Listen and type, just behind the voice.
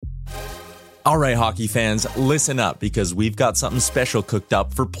All right, hockey fans, listen up because we've got something special cooked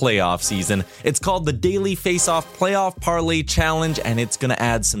up for playoff season. It's called the Daily Face-Off Playoff Parlay Challenge, and it's going to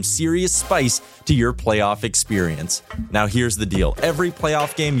add some serious spice to your playoff experience. Now, here's the deal. Every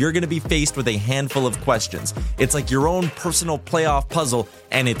playoff game, you're going to be faced with a handful of questions. It's like your own personal playoff puzzle,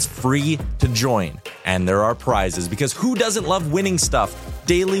 and it's free to join. And there are prizes, because who doesn't love winning stuff?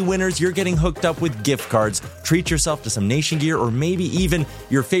 Daily winners, you're getting hooked up with gift cards. Treat yourself to some Nation gear or maybe even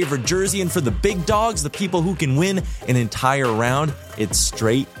your favorite jersey. And for the big dogs, the people who can win an entire round, it's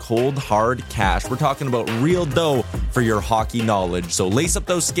straight, cold, hard cash. We're talking about real dough for your hockey knowledge. So lace up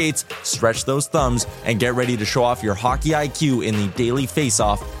those skates, stretch those thumbs, and get ready to show off your hockey IQ in the Daily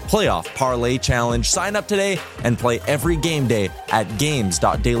Face-Off Playoff Parlay Challenge. Sign up today and play every game day at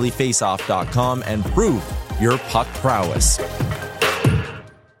games.dailyfaceoff.com and prove your puck prowess.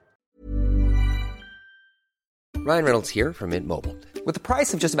 Ryan Reynolds here from Mint Mobile. With the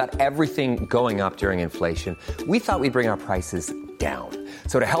price of just about everything going up during inflation, we thought we'd bring our prices down.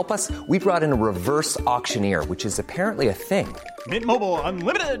 So to help us, we brought in a reverse auctioneer, which is apparently a thing. Mint Mobile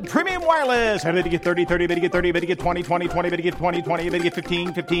Unlimited Premium Wireless. How to get 30, 30, bit to get 30, bit to get 20, 20, 20, bit to get 20, 20, bit to get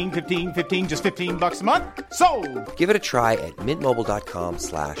 15, 15, 15, 15, just $15 a month? Sold! Give it a try at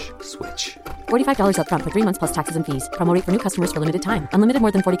mintmobile.com/switch. $45 up front for 3 months plus taxes and fees. Promo rate for new customers for limited time. Unlimited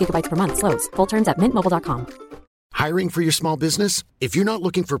more than 40 gigabytes per month. Slows full terms at mintmobile.com. Hiring for your small business? If you're not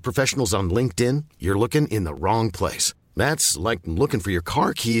looking for professionals on LinkedIn, you're looking in the wrong place. That's like looking for your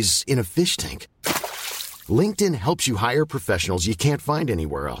car keys in a fish tank. LinkedIn helps you hire professionals you can't find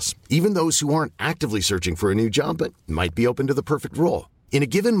anywhere else, even those who aren't actively searching for a new job but might be open to the perfect role. In a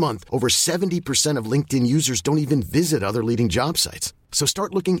given month, over 70% of LinkedIn users don't even visit other leading job sites. So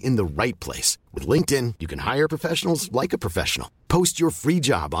start looking in the right place. With LinkedIn, you can hire professionals like a professional. Post your free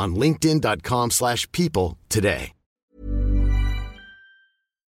job on linkedin.com/people today.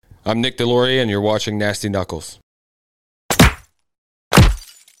 I'm Nick Deloria, and you're watching Nasty Knuckles.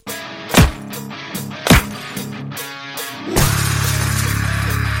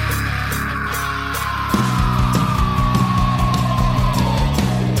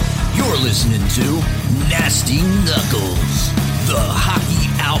 You're listening to Nasty Knuckles, the Hockey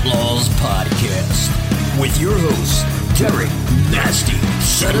Outlaws podcast, with your hosts, Derek Nasty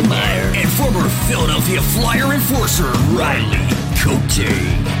Sedemeyer and former Philadelphia Flyer enforcer, Riley Cote,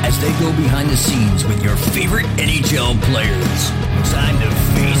 as they go behind the scenes with your favorite NHL players. Time to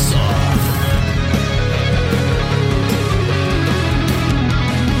face off.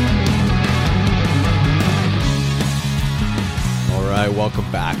 All right,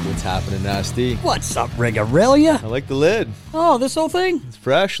 welcome back. What's happening, Nasty? What's up, Rigarelia? I like the lid. Oh, this whole thing? It's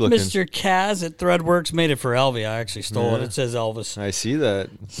fresh looking. Mr. Kaz at Threadworks made it for Elvie. I actually stole it. It says Elvis. I see that.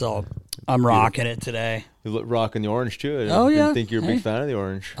 So I'm rocking it today. You look rocking the orange too. I didn't think you're a big fan of the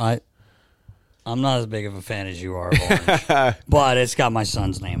orange. I'm not as big of a fan as you are of orange, but it's got my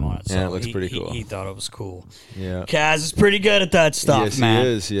son's name on it. So yeah, it looks pretty cool. He thought it was cool. Yeah, Kaz is pretty good at that stuff, yes, man.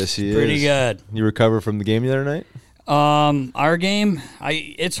 Yes, he is. Pretty good. You recover from the game the other night? Our game,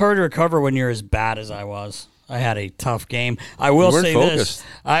 it's hard to recover when you're as bad as I was. I had a tough game. I will say this.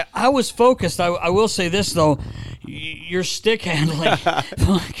 I was focused. I will say this, though. Your stick handling.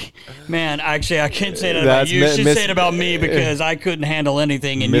 Man, actually, I can't say that about you. You should say it about me because I couldn't handle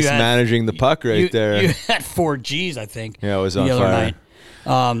anything. And mismanaging the puck there. You had 4 Gs, I think. Yeah, it was on fire.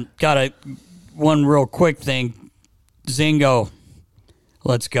 Night. One real quick thing. Zingo,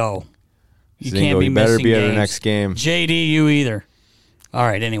 let's go. You can't be better missing be games. at the next game. JD, you either. All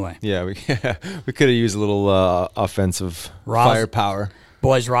right, anyway. Yeah, we could have used a little offensive firepower.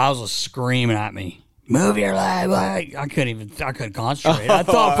 Boys, Rouse was screaming at me. Move your leg. I couldn't concentrate. I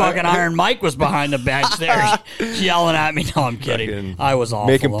thought fucking Iron Mike was behind the bench there yelling at me. No, I'm kidding. I was awful.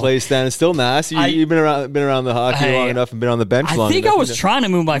 Making plays standing still, Nasty. You've been around the hockey long enough and been on the bench long enough. I think I was trying to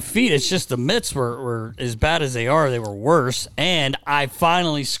move my feet. It's just the mitts were as bad as they are. They were worse. And I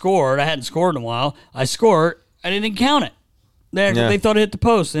finally scored. I hadn't scored in a while. I scored. I didn't count it. They thought it hit the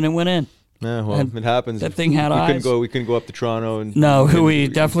post and it went in. Yeah, well, it happens. That thing had eyes. We couldn't go up to Toronto. We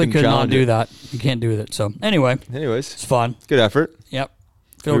definitely could not do that. You can't do that. So, anyways, it's fun. Good effort. Yep.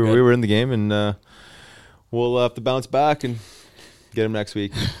 We were in the game, and we'll have to bounce back and get them next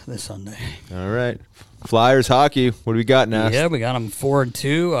week. This Sunday. All right. Flyers hockey. What do we got now? Yeah, we got them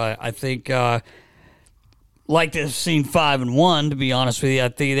 4-2. I think like to have seen 5-1. To be honest with you, I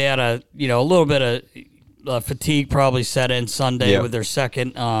think they had a little bit of fatigue probably set in Sunday with their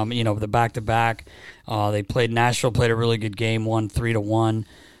second, the back-to-back. They played Nashville, played a really good game, won 3-1.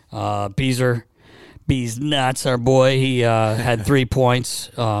 Bees nuts, our boy. He had 3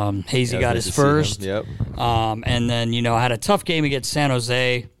 points. Hazy got his first. Yep. And then, had a tough game against San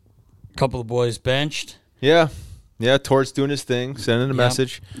Jose. A couple of boys benched. Yeah. Tort's doing his thing, sending a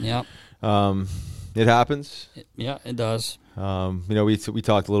message. Yep. It happens. Yeah, it does. We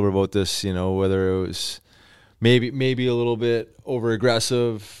talked a little bit about this. Whether it was maybe a little bit over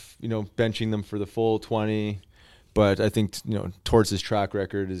aggressive. Benching them for the full 20. But I think Torts' track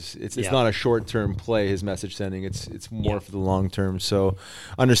record it's not a short-term play. His message sending it's more for the long term. So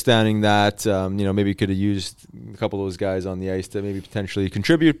understanding that maybe could have used a couple of those guys on the ice to maybe potentially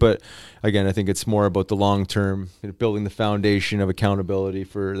contribute. But again, I think it's more about the long term, building the foundation of accountability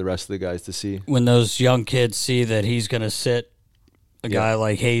for the rest of the guys to see. When those young kids see that he's going to sit a guy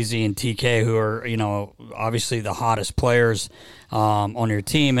like Hazy and TK, who are obviously the hottest players on your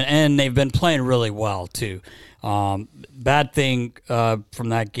team, and they've been playing really well too. Bad thing from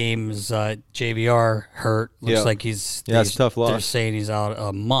that game is JVR hurt. Looks like he's it's a tough loss. They're saying he's out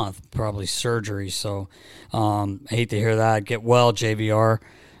a month, probably surgery. So hate to hear that. Get well, JVR.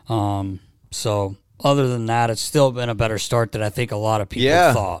 So other than that, it's still been a better start than I think a lot of people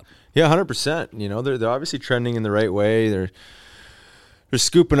thought. Yeah, 100%. They're obviously trending in the right way. They're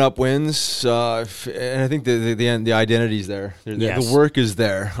scooping up wins, and I think the identity's there. The work is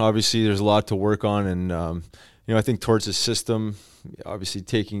there. Obviously, there's a lot to work on, and I think towards the system, obviously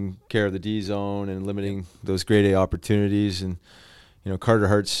taking care of the D zone and limiting those grade A opportunities, and Carter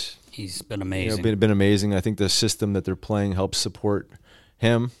Hart's he's been amazing. Been amazing. I think the system that they're playing helps support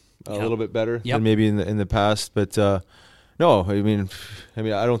him a little bit better than maybe in the past, but. No, I mean,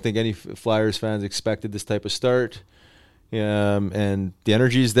 I don't think any Flyers fans expected this type of start. And the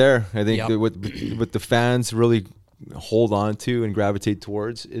energy is there. I think that what the fans really hold on to and gravitate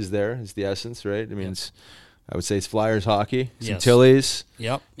towards is the essence, right? I mean, I would say it's Flyers hockey, some Tillies,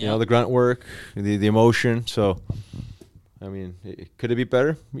 the grunt work, the emotion. So, I mean, could it be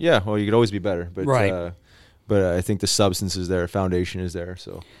better? Yeah, well, you could always be better, but but I think the substance is there, foundation is there.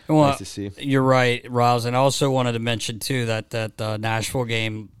 So nice to see. You're right, Rouse. And I also wanted to mention too that Nashville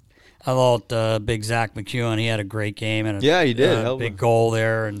game. I thought big Zach McEwen, he had a great game and he did a big goal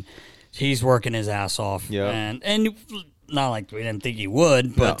there, and he's working his ass off. Yeah, and not like we didn't think he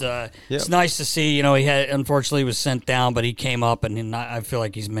would, but it's nice to see. He unfortunately was sent down, but he came up, and I feel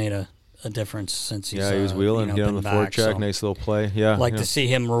like he's made a difference since he's he was wheeling, get on the forecheck, nice little play. Yeah, to see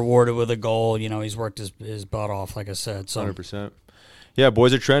him rewarded with a goal. He's worked his butt off, like I said. So 100%. Yeah,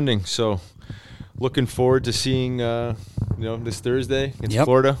 boys are trending. So looking forward to seeing this Thursday against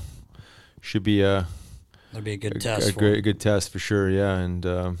Florida. Should be that'd be a good test. A good test for sure. Yeah, and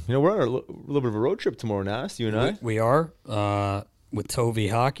we're on a little bit of a road trip tomorrow, Nast. You and I. We are with Tovey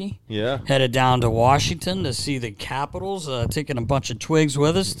Hockey. Yeah, headed down to Washington to see the Capitals. Taking a bunch of twigs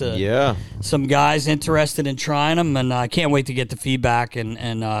with us. Some guys interested in trying them, and I can't wait to get the feedback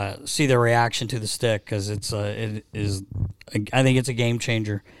and see their reaction to the stick because it is. I think it's a game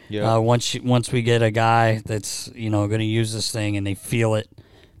changer. Yeah. Once we get a guy that's going to use this thing and they feel it.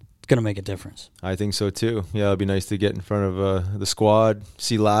 Going to make a difference. I think so too. Yeah, it'd be nice to get in front of the squad,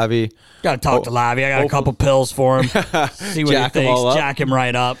 see Lavi. Got to talk to Lavi. I got a couple pills for him. See what he thinks. Jack him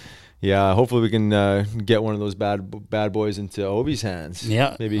right up. Yeah, hopefully we can get one of those bad boys into Ovi's hands.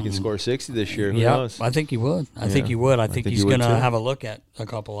 Yeah, maybe he can score 60 this year. Who knows? I think he would. I think he would. I think he's going to have a look at a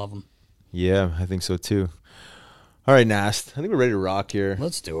couple of them. Yeah, I think so too. All right, Nast. I think we're ready to rock here.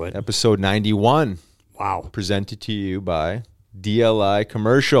 Let's do it. Episode 91. Wow. Presented to you by DLI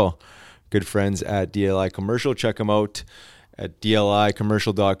Commercial. Good friends at DLI Commercial. Check them out at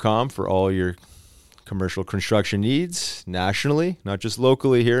dlicommercial.com for all your commercial construction needs nationally, not just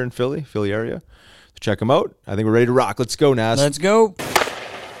locally here in Philly area. So check them out. I think we're ready to rock. Let's go, Nas. Let's go.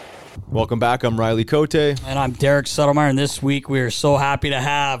 Welcome back. I'm Riley Cote. And I'm Derek Suttlemeyer. And this week we are so happy to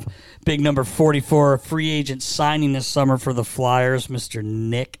have big number 44 free agent signing this summer for the Flyers, Mr.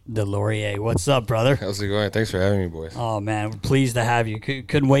 Nick Deslauriers. What's up, brother? How's it going? Thanks for having me, boys. Oh, man. We're pleased to have you.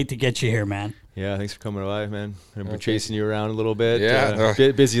 Couldn't wait to get you here, man. Yeah, thanks for coming by, man. We're chasing you around a little bit. Yeah.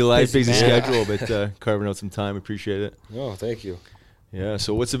 Busy life, busy schedule, but carving out some time. Appreciate it. Oh, thank you. Yeah,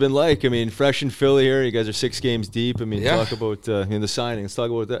 so what's it been like? I mean, fresh in Philly here. You guys are 6 games deep. I mean, talk about the signing. Let's talk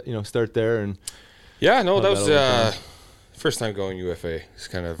about that. Start there and. Yeah, no, that was first time going UFA. It's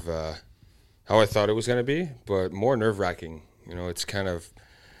kind of how I thought it was going to be, but more nerve-wracking. It's kind of,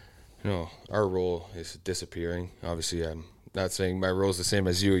 our role is disappearing. Obviously, I'm not saying my role is the same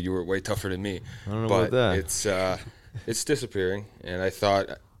as you. You were way tougher than me. I don't know about that. It's disappearing, and I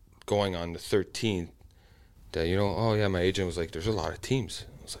thought going on the 13th. That, my agent was like, there's a lot of teams.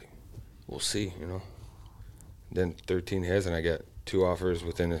 I was like, we'll see, Then 13 hits, and I get 2 offers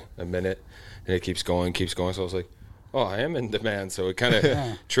within a minute, and it keeps going. So I was like, I am in demand. So it kind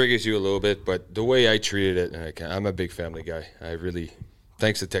of triggers you a little bit. But the way I treated it, I'm a big family guy. I really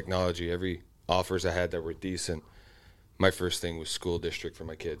thanks to technology, every offers I had that were decent, my first thing was school district for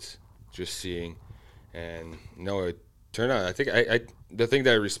my kids. Just seeing, and it turned out. I think the thing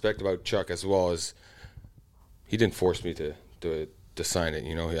that I respect about Chuck as well is he didn't force me to sign it.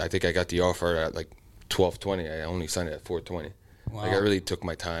 I think I got the offer at like 12:20. I only signed it at 4:20. Wow. Like I really took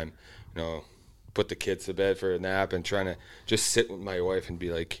my time. Put the kids to bed for a nap and trying to just sit with my wife and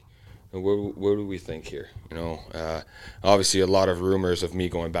be like, what do we think here? Obviously a lot of rumors of me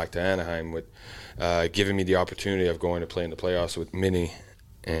going back to Anaheim with giving me the opportunity of going to play in the playoffs with Minnie.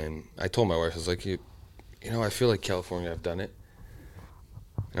 And I told my wife, I was like, I feel like California, I've done it.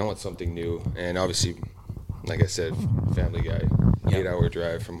 And I want something new. And obviously, like I said, family guy, 8-hour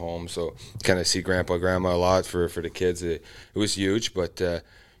drive from home. So kind of see grandpa, grandma a lot for the kids. It was huge, but the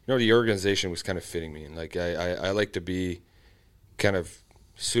organization was kind of fitting me. And like, I like to be kind of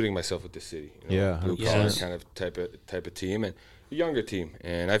suiting myself with the city. Blue collar kind of type of team and a younger team.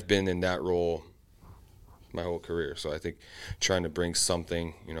 And I've been in that role my whole career. So I think trying to bring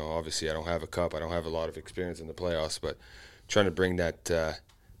something, obviously I don't have a cup. I don't have a lot of experience in the playoffs, but trying to bring that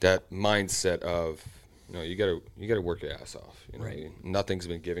mindset of, you gotta work your ass off. Right. Nothing's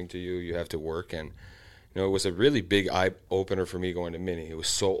been given to you. You have to work. And, it was a really big eye opener for me going to Minnie. It was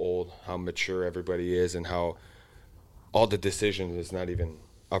so old, how mature everybody is, and how all the decisions is not even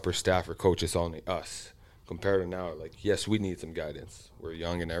upper staff or coach, it's only us. Compared to now, like, yes, we need some guidance. We're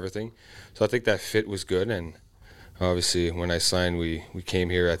young and everything. So I think that fit was good. And obviously when I signed, we came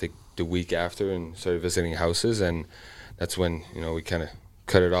here, I think, the week after and started visiting houses. And that's when, we kind of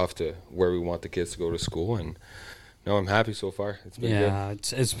cut it off to where we want the kids to go to school. And I'm happy so far. It's been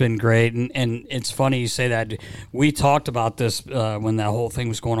good. It's been great. And it's funny you say that. We talked about this when that whole thing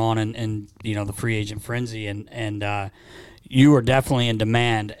was going on and the free agent frenzy. And you were definitely in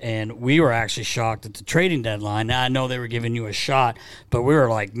demand. And we were actually shocked at the trading deadline. Now, I know they were giving you a shot, but we were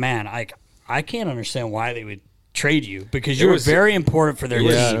like, man, I can't understand why they would trade you because you were very important for their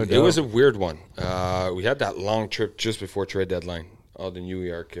team. It was a weird one. We had that long trip just before trade deadline, all the New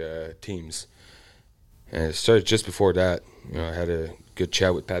York teams. And it started just before that. I had a good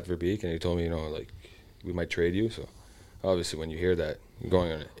chat with Pat Verbeek, and he told me, we might trade you. So, obviously, when you hear that, you're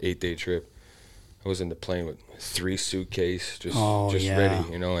going on an 8-day trip. I was in the plane with 3 suitcases, just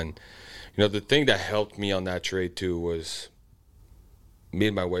ready, And, the thing that helped me on that trade, too, was me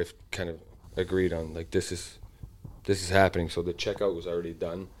and my wife kind of agreed on, like, this is happening. So the checkout was already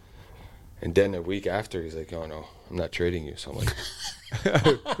done. And then a week after, he's like, oh, no, I'm not trading you. So I'm like...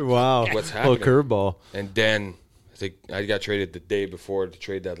 Wow. What's happening? Curveball. And then I think I got traded the day before the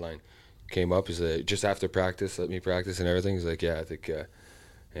trade deadline came up. He's like, just after practice, let me practice and everything. He's like, yeah, I think.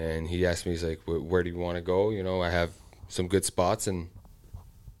 And he asked me, he's like, where do you want to go? I have some good spots, and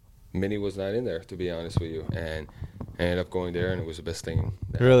Minnie was not in there, to be honest with you. And I ended up going there, and it was the best thing.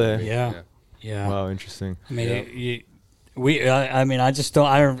 Really? Yeah. Wow, interesting. I mean, I just don't.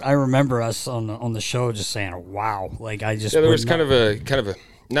 I remember us on the show just saying, "Wow!" Like I just there was kind of a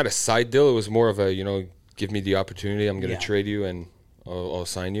not a side deal. It was more of a give me the opportunity. I'm going to trade you and I'll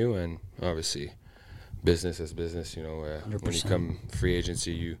sign you. And obviously, business is business. When you come free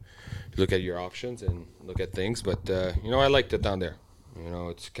agency, you look at your options and look at things. But I liked it down there.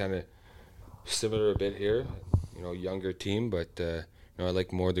 It's kind of similar a bit here. Younger team, but I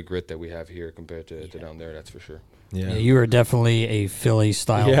like more the grit that we have here compared to down there. That's for sure. Yeah, you were definitely a Philly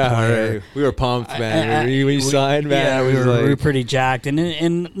style player. Right. We were pumped, man. When you signed, man. Yeah, we were pretty jacked,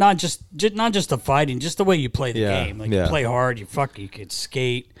 and not just the fighting, just the way you play the game. Like you play hard, you could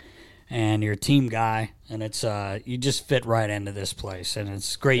skate, and you're a team guy, and it's you just fit right into this place, and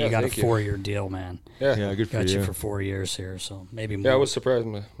it's great. You got a 4-year deal, man. Yeah, good for you. Got you for 4 years here, so maybe more. Yeah, I was surprised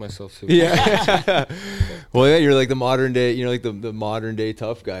myself too. Yeah. Well, yeah, you're like the modern day. Like the modern day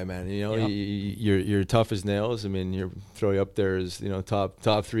tough guy, man. You're tough as nails. I mean, you throw you up there as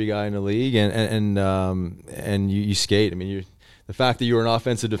top 3 guy in the league, and you skate. I mean, the fact that you were an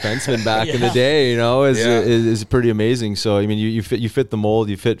offensive defenseman back in the day, is pretty amazing. So I mean, you fit the mold,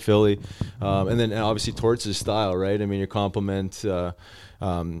 you fit Philly, and then obviously Torts' style, right? I mean, you complement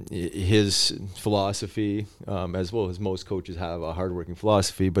his philosophy as well as most coaches have a hardworking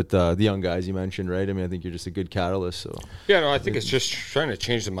philosophy. But the young guys you mentioned, right? I mean, I think you're just a good catalyst. So I think it's just trying to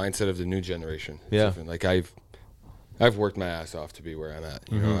change the mindset of the new generation. It's different. Like I've worked my ass off to be where I'm at.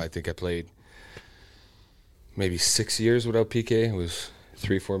 I think I played maybe 6 years without PK. It was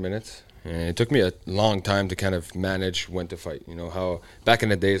 3-4 minutes. And it took me a long time to kind of manage when to fight. How back in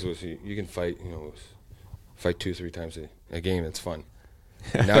the days was you can fight, fight 2-3 times a game. It's fun.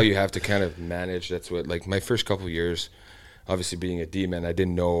 Now you have to kind of manage. That's what, like my first couple of years, obviously being a D-man, I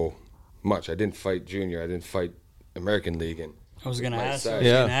didn't know much. I didn't fight junior. I didn't fight American League. And I was going to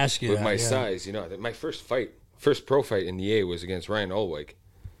ask you with that, my size. You know, my first pro fight in the A was against Ryan Olwig.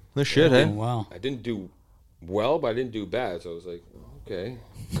 No shit, eh? Wow. I didn't do well, but I didn't do bad. So I was like, okay.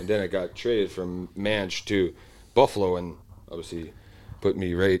 And then I got traded from Manch to Buffalo, and obviously put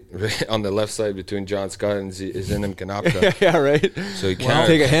me right on the left side between John Scott and Zinem Kanopka. Yeah, right. So he kind of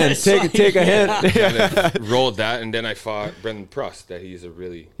take a hint. Take a hint. Kind of rolled that, and then I fought Brendan Prost. That he's a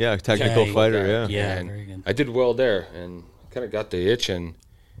really technical fighter. Yeah, and very good. I did well there, and kind of got the itch, and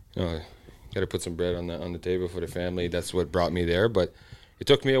you know, got to put some bread on the table for the family. That's what brought me there. But it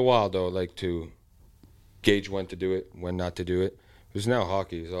took me a while though, like to gauge when to do it, when not to do it. Because now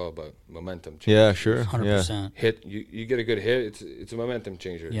hockey is all about momentum change. Yeah, sure. 100%. Hit, you get a good hit, it's a momentum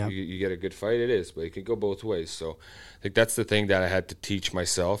changer. Yeah. You get a good fight, it is, but it can go both ways. So I think that's the thing that I had to teach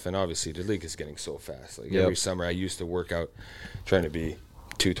myself. And obviously the league is getting so fast. Like every summer I used to work out trying to be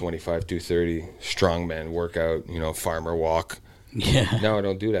 225, 230, strongman workout, you know, farmer walk. Yeah. Now I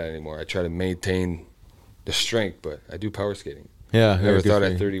don't do that anymore. I try to maintain the strength, but I do power skating. Yeah. I never thought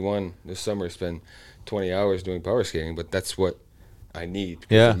at 31 this summer spend 20 hours doing power skating, but that's what I need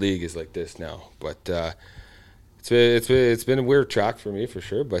because the league is like this now. But it's been a weird track for me for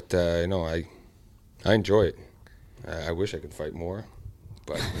sure. But you know, I enjoy it. I wish I could fight more,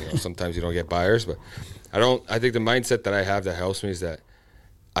 but you know, sometimes you don't get buyers. But I think the mindset that I have that helps me is that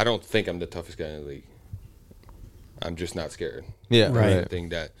I don't think I'm the toughest guy in the league. I'm just not scared. Yeah, right. That's the thing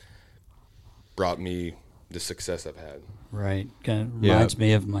that brought me the success I've had. Right. Kind of reminds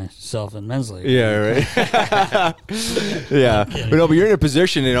me of myself in men's league. Yeah, right. Yeah. But no, but you're in a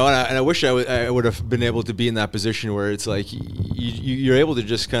position, you know, and I wish I would have been able to be in that position where it's like you're able to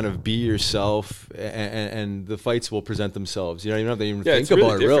just kind of be yourself, and the fights will present themselves. You know, you don't have to even think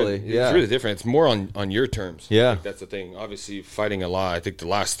about it, really. Yeah. It's really different. It's more on your terms. Yeah. Like, that's the thing. Obviously, fighting a lot. I think the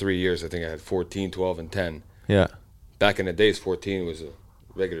last 3 years, I think I had 14, 12, and 10. Yeah. Back in the days, 14 was a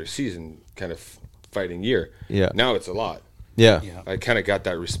regular season kind of fighting year. Yeah. Now it's a lot. Yeah. I kind of got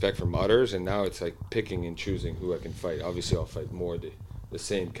that respect from others, and now it's like picking and choosing who I can fight. Obviously, I'll fight more the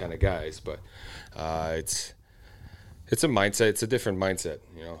same kind of guys, but it's a mindset. It's a different mindset,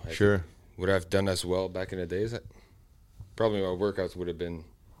 you know. Sure. Would I have done as well back in the days? Probably my workouts would have been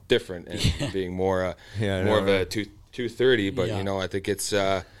different and being more of a 230. But you know, I think it's.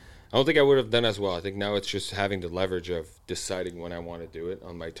 I don't think I would have done as well. I think now it's just having the leverage of deciding when I want to do it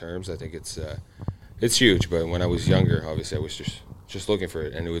on my terms. I think it's huge. But when I was younger, obviously I was just looking for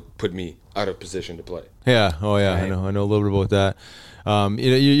it, and it would put me out of position to play. Yeah. Oh yeah. Right. I know a little bit about that.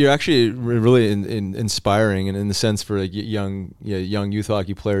 You know, you're actually really inspiring, and in the sense for like young youth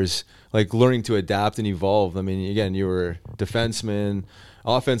hockey players, like learning to adapt and evolve. I mean, again, you were a defenseman,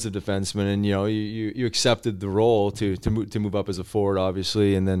 offensive defenseman, and you know you accepted the role to move up as a forward,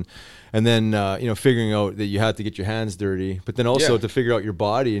 obviously, and then you know, figuring out that you had to get your hands dirty, but then also to figure out your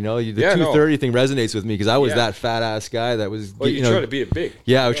body. You know, the 230 thing resonates with me because I was that fat ass guy that was. Well, you try to be a big.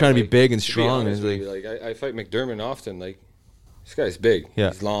 Yeah, I was trying to be big and strong. And like I fight McDermott often. Like this guy's big. Yeah.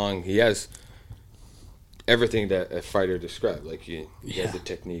 He's long. He has everything that a fighter described. Like he has the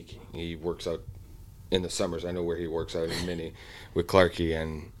technique. He works out in the summers. I know where he works out in Mini with Clarkie,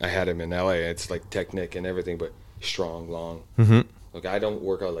 and I had him in LA. It's like technique and everything, but strong, long. Mm-hmm. Look, I don't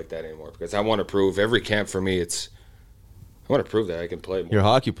work out like that anymore because I want to prove every camp for me. I want to prove that I can play more. You're a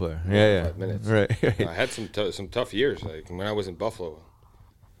hockey player. Yeah. 5 minutes. Right. I had some tough years. Like when I was in Buffalo,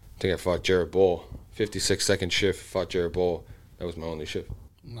 I think I fought Jared Bull. 56-second shift. Fought Jared Bull. That was my only shift.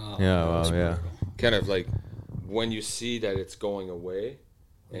 Oh, yeah. Wow. Yeah. Kind of like when you see that it's going away,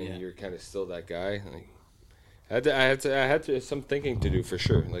 and you're kind of still that guy. Like, I had some thinking to do for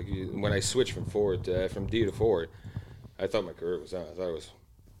sure. Like when I switched from D to forward, I thought my career was on. I thought it was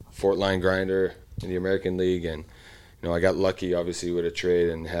Fort Line grinder in the American League, and you know I got lucky obviously with a trade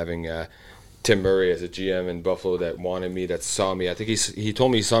and having Tim Murray as a GM in Buffalo that wanted me, that saw me. I think he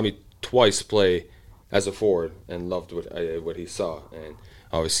told me he saw me twice play as a forward and loved what he saw, and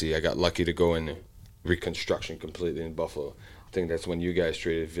obviously I got lucky to go in reconstruction completely in Buffalo. I think that's when you guys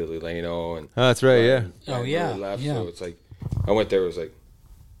traded Ville Leno and that's right, yeah. Oh yeah, yeah. So it's like I went there. It was like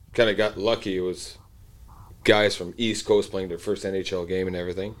kind of got lucky. It was guys from East Coast playing their first NHL game and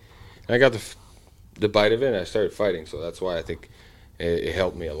everything, and I got the bite of it. And I started fighting. So that's why I think it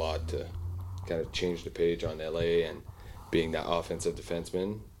helped me a lot to kind of change the page on LA and being that offensive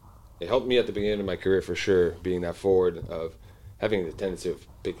defenseman. It helped me at the beginning of my career for sure, being that forward of having the tendency of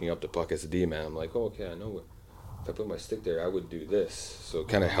picking up the puck as a D-man. I'm like, oh, okay, I know if I put my stick there, I would do this. So it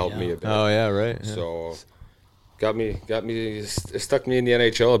kind of helped me a bit. Oh, yeah, right. Yeah. So it stuck me in the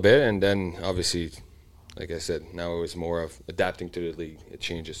NHL a bit, and then obviously like I said, now it was more of adapting to the league. It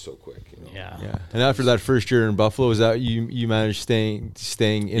changes so quick. Yeah. And after that first year in Buffalo, was that you managed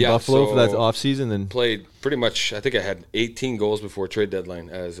staying in Buffalo for that off season? Then played pretty much. I think I had 18 goals before trade deadline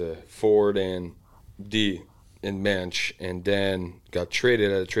as a forward and D in Manch, and then got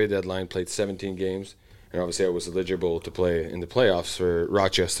traded at a trade deadline. Played 17 games, and obviously I was eligible to play in the playoffs for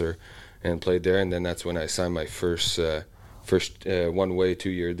Rochester, and played there. And then that's when I signed my first one-way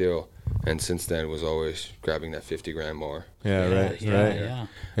 2-year deal. And since then, was always grabbing that $50,000 more. Yeah.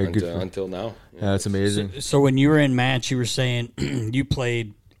 Until now. Yeah, that's amazing. So when you were in match, you were saying you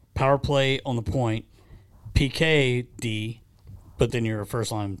played power play on the point, PK D, but then you're a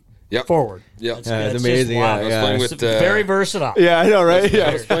first line forward. Yeah, that's amazing. I was playing with very versatile. Yeah, I know, right?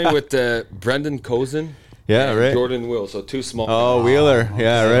 I was playing with Brendan Cozen. Yeah, right. Jordan Will, so two small. Oh, Wheeler.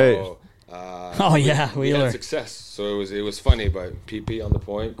 Yeah, right. Wheeler. We had success. So it was funny, but PP on the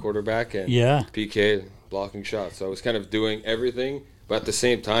point, quarterback, and PK blocking shots. So I was kind of doing everything, but at the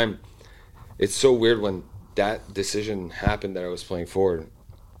same time, it's so weird when that decision happened that I was playing forward.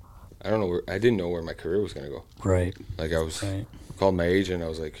 I didn't know where my career was going to go. Right. Like I called my agent. I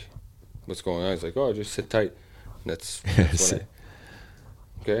was like, "What's going on?" He's like, "Oh, just sit tight." And that's when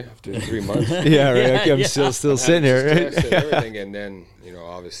after 3 months. Okay, I'm still sitting here. And everything, and then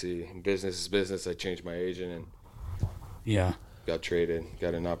obviously business is business. I changed my agent and got traded,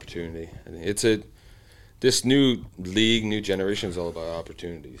 got an opportunity. And it's this new league, new generation is all about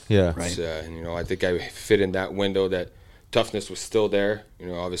opportunities. Yeah, right. I think I fit in that window. That toughness was still there.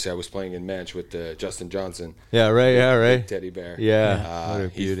 Obviously I was playing in Manch with Justin Johnson. Yeah, right. Teddy Bear. Yeah,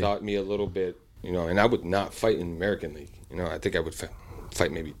 he taught me a little bit. And I would not fight in American League. I think I would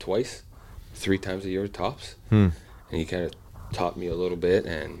fight maybe twice, 3 times a year tops. And he kind of taught me a little bit,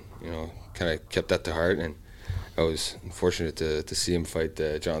 and kind of kept that to heart. And I was fortunate to see him fight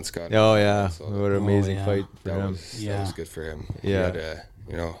John Scott. Oh yeah, so what an amazing fight for him. That was good for him. Yeah,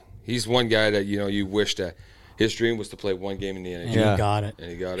 he's one guy that you wish that his dream was to play one game in the NHL. And he got it.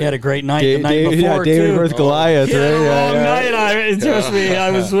 And he got it. He had a great night the night before, David too. versus Goliath. He had a long night. Trust me, I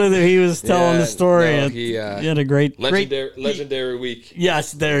was with him. He was telling the story. He had a great legendary week.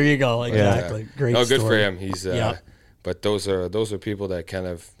 Yes, there you go. Exactly. Great story. Good for him. He's but those are people that kind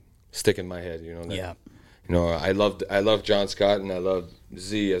of stick in my head. I loved John Scott and I loved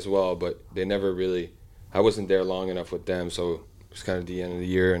Z as well, but they never really. I wasn't there long enough with them, so it was kind of the end of the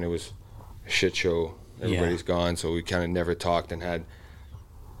year, and it was a shit show. Everybody's gone, so we kind of never talked and had.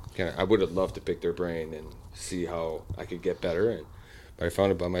 I would have loved to pick their brain and see how I could get better, but I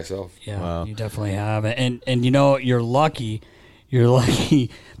found it by myself. Yeah, wow. You definitely have, and you're lucky. You're lucky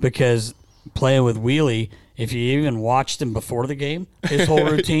because playing with Wheelie. If you even watched him before the game, his whole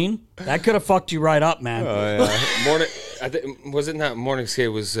routine, that could have fucked you right up, man. Wasn't that morning skate? It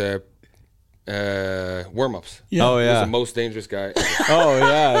was warm-ups. Yeah. Oh, yeah. He was the most dangerous guy. Oh,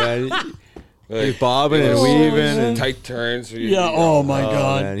 yeah. He's bobbing and weaving and tight turns. Oh my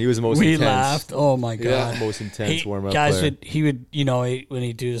God. Man. He was the most intense. We laughed. Oh, my God. Most intense warm-up guys player. He would, when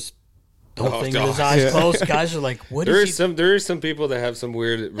he'd do this whole thing with his eyes closed, guys are like, what there is he? There is some people that have some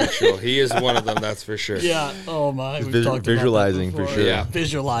weird ritual. He is one of them, that's for sure. Yeah. Oh my. Visualizing for sure. Yeah.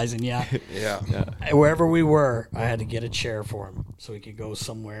 Visualizing. Yeah. Yeah. Wherever we were, I had to get a chair for him so he could go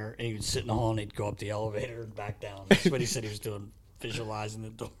somewhere, and he would sit in the hall and he'd go up the elevator and back down. That's what he said he was doing, visualizing the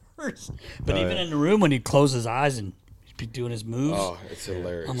doors. But even in the room, when he'd close his eyes and be doing his moves. Oh, it's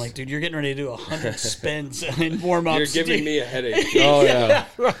hilarious. I'm like, dude, you're getting ready to do 100 spins and warm-ups. You're giving me a headache. Oh, yeah.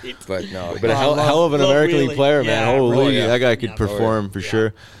 Right. But no. But a hell of an American League player, man. Holy, yeah. that guy could perform for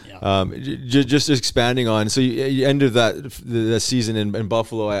sure. Just expanding on, so you ended that season in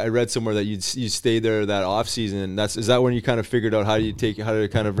Buffalo. I read somewhere that you stayed there that off season. Is that when you kind of figured out how to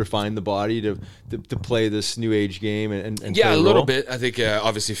kind of refine the body to play this new age game and yeah, a little bit. I think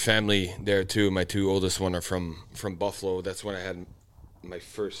obviously family there too. My 2 oldest one are from Buffalo. That's when I had my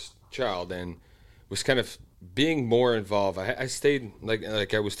first child and was kind of being more involved. I stayed like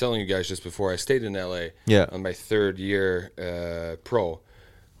I was telling you guys just before. I stayed in LA. On my 3rd year pro.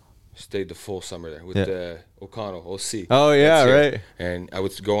 Stayed the full summer there with O'Connell, OC. Oh, yeah, right. And I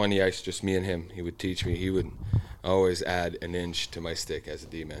would go on the ice, just me and him. He would teach me. He would always add an inch to my stick as a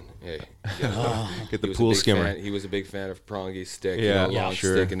D-man. Hey, get the pool skimmer. He was a big fan of Prongy's stick, long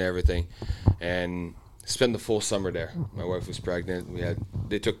sure. stick and everything. And spent the full summer there. My wife was pregnant.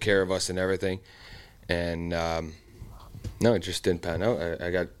 They took care of us and everything. And no, it just didn't pan out.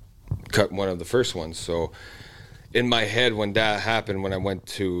 I got cut one of the first ones. So in my head, when that happened, when I went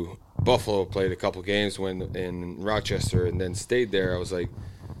to Buffalo, played a couple games in Rochester, and then stayed there, I was like,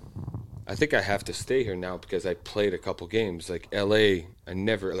 I think I have to stay here now because I played a couple games. Like LA,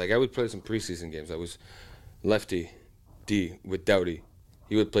 I would play some preseason games. I was lefty D with Doughty.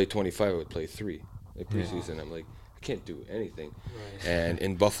 He would play 25, I would play 3 in preseason. I'm like, I can't do anything. Right. And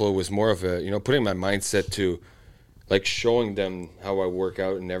in Buffalo was more of a, putting my mindset to like showing them how I work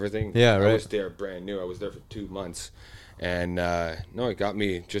out and everything. Yeah, right. I was there brand new. I was there for 2 months. And it got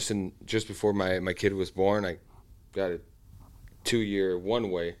me just before my kid was born. I got a 2-year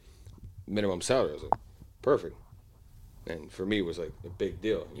one-way minimum salary. I was like, perfect. And for me, it was like a big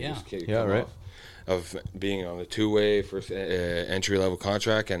deal. You just can't come off of being on a 2-way first entry-level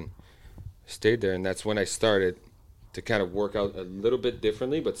contract, and stayed there. And that's when I started to kind of work out a little bit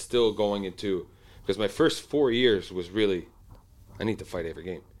differently, but still going into, because my first 4 years was really, I need to fight every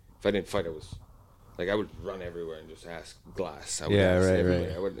game. If I didn't fight, I would run everywhere and just ask glass. I would ask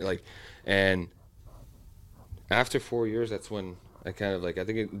everybody. I would and after 4 years, that's when I kind of I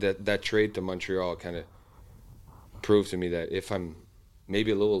think that trade to Montreal kind of proved to me that if I'm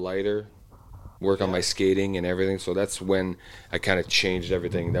maybe a little lighter, work on my skating and everything. So that's when I kind of changed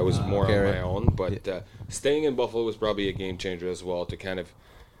everything. That was more on my own. But staying in Buffalo was probably a game changer as well, to kind of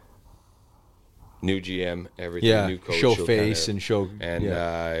new GM, everything, new coach. Show face and show. And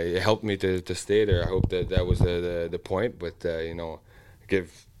it helped me to stay there. I hope that was the point. But,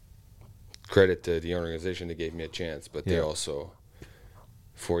 give credit to the organization that gave me a chance. But they also,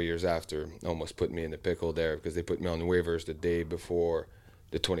 4 years after, almost put me in the pickle there because they put me on the waivers the day before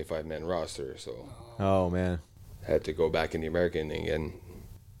the 25-man roster. So, oh man, I had to go back in the American League. And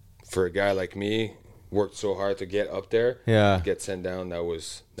for a guy like me, worked so hard to get up there, get sent down, that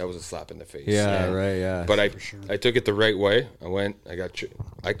was a slap in the face. But I took it the right way. I went.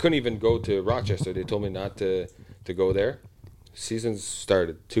 I couldn't even go to Rochester. They told me not to go there. Season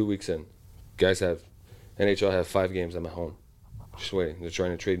started 2 weeks in. NHL have 5 games. I'm at home, just waiting. They're trying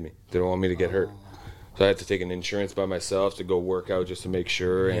to trade me. They don't want me to get hurt. So I had to take an insurance by myself to go work out just to make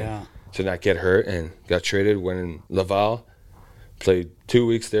sure and to not get hurt. And got traded. Went in Laval, played 2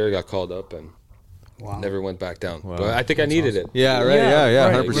 weeks there. Got called up and never went back down. Wow. But I think I needed it.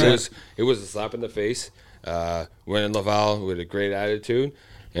 100%. It was a slap in the face. Went in Laval with a great attitude,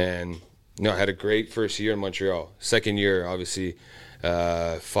 and I had a great first year in Montreal. Second year, obviously,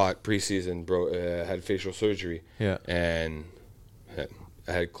 fought preseason, had facial surgery, and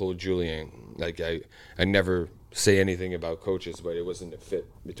I had Claude Julien. I never say anything about coaches, but it wasn't a fit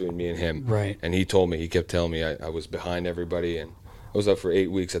between me and him. Right. And he kept telling me I was behind everybody, and I was up for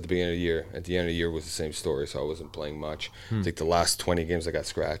 8 weeks at the beginning of the year. At the end of the year was the same story, so I wasn't playing much. I think the last 20 games I got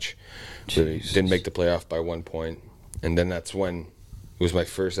scratched. Didn't make the playoff by 1 point. And then that's when it was my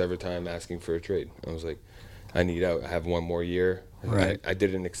first ever time asking for a trade. I was like, I need out. I have 1 more year. Right. I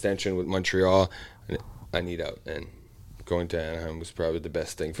did an extension with Montreal, and I need out. And going to Anaheim was probably the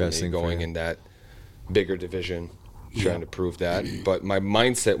best thing for me, going in that bigger division, trying to prove that. But my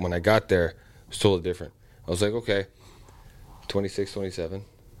mindset when I got there was totally different. I was like, okay, 26, 27,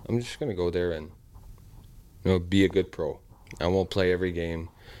 I'm just going to go there and be a good pro. I won't play every game.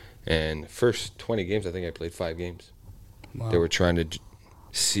 And first 20 games, I think I played 5 games. Wow. They were trying to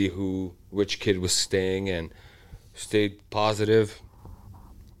see which kid was staying, and stayed positive.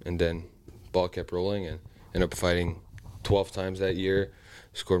 And then ball kept rolling, and ended up fighting 12 times that year,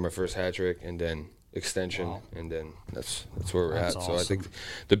 scored my first hat trick, and then extension, and then that's where we're at. Awesome. So I think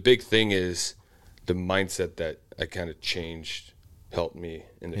the big thing is the mindset that I kind of changed helped me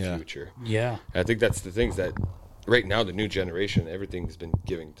in the future. Yeah. And I think that's the things that right now, the new generation, everything's been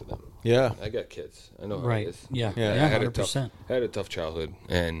giving to them. Yeah. I got kids. I know how right. it is. Yeah. I had 100%. I had a tough childhood,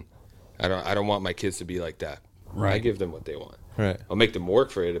 and I don't want my kids to be like that. Right. I give them what they want. Right. I'll make them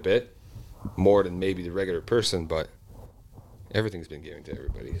work for it a bit more than maybe the regular person, but everything's been given to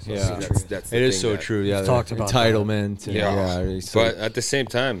everybody. So that's it is so true. Yeah, talked about entitlement. But at the same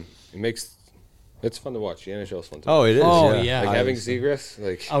time, it's fun to watch. The NHL is fun to watch. Oh, it is. Oh, yeah. Like having Zegras,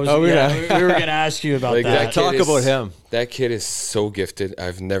 we were going to ask you about that. Talk about him. That kid is so gifted.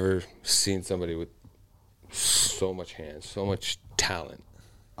 I've never seen somebody with so much hands, so much talent.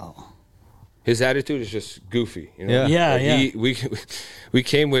 Oh. His attitude is just goofy, We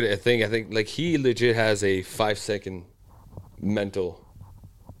came with a thing. I think he legit has a 5-second mental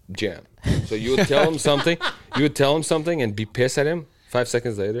jam. So you would tell him something, and be pissed at him. 5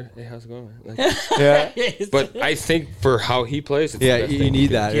 seconds later, hey, how's it going, man? But I think for how he plays, it's the best you thing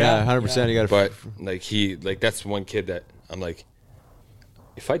need that. 100%. You got to. But that's one kid that I'm like,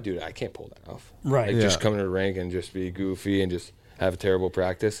 if I do that, I can't pull that off. Right. Just come to the rink and just be goofy and just have a terrible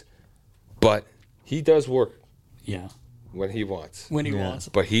practice. But he does work. Yeah. When he wants. Wants.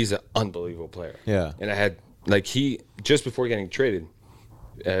 But he's an unbelievable player. Yeah. And I had, just before getting traded,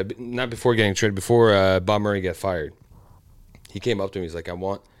 not before getting traded, before Bob Murray got fired. He came up to me. He's like,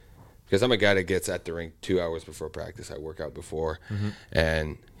 because I'm a guy that gets at the rink 2 hours before practice. I work out before.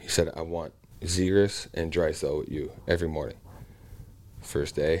 And he said, I want Zegras and Draisaitl with you every morning.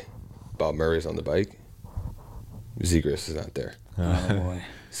 First day, Bob Murray's on the bike. Zegras is not there. Oh, boy.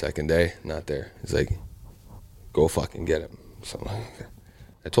 Second day, not there. He's like, go fucking get him. So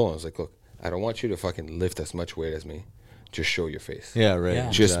I told him, I was like, look, I don't want you to fucking lift as much weight as me. Just show your face. Yeah, right. Yeah.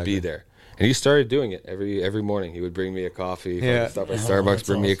 Just be there. And he started doing it every morning. He would bring me a coffee. Stop at Starbucks,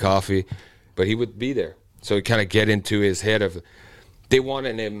 bring me a coffee. But he would be there. So he kind of get into his head of, they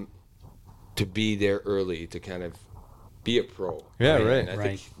wanted him to be there early to kind of be a pro. Yeah, right. And I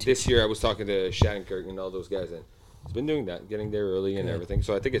think this year I was talking to Shattenkirk and all those guys, and he's been doing that, getting there early and everything.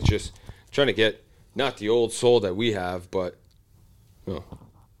 So I think it's just trying to get not the old soul that we have, but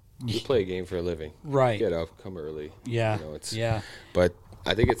you play a game for a living. Right. Get up, come early. Yeah. But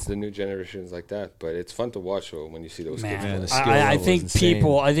I think it's the new generations like that. But it's fun to watch when you see those kids. I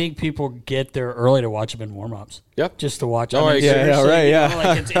think people get there early to watch them in warm-ups. Yep. Just to watch. No, I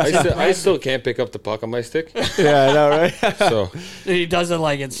still can't pick up the puck on my stick. Yeah, I know, right? So he does it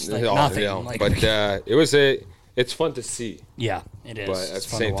like it's like nothing. But it's fun to see. Yeah, it is. But at the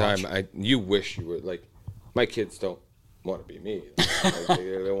same time, you wish you were like, my kids don't want to be me.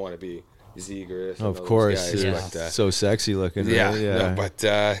 They want to be Zegras. Of course, guys, yeah. But, so sexy looking. Yeah, right? Yeah. No, but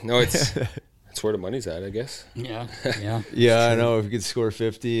no, it's where the money's at, I guess. Yeah. Yeah, I know. If you could score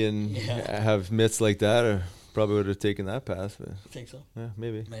 50 and have mitts like that, I probably would have taken that path. But I think so. Yeah,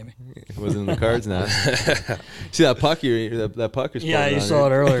 maybe. It wasn't in the cards now. See that puck? That puck is. Yeah, you saw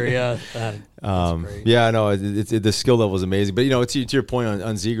it earlier. Yeah. That's great. Yeah, I know. The skill level is amazing. But to your point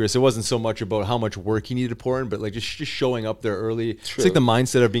on Zegras, it wasn't so much about how much work he needed to pour in, but like just showing up there early. True. It's like the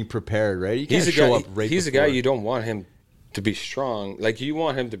mindset of being prepared, right? You can't show up right. He's a guy you don't want him to be strong. Like you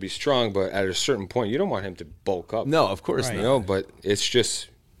want him to be strong, but at a certain point, you don't want him to bulk up. No, of course not. But it's just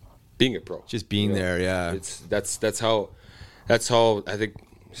being a pro. Just being there, yeah. That's how I think,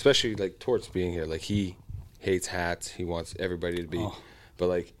 especially like Torts being here. Like he hates hats. He wants everybody to be. But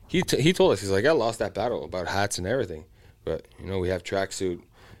like he told us, he's like, I lost that battle about hats and everything. But we have tracksuit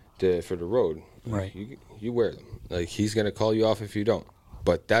for the road. Right. You wear them. Like he's gonna call you off if you don't.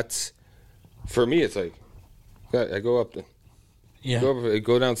 But that's for me. It's like I go up to. Yeah.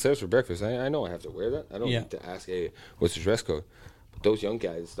 Go downstairs for breakfast. I know I have to wear that. I don't need to ask, hey, what's the dress code? But those young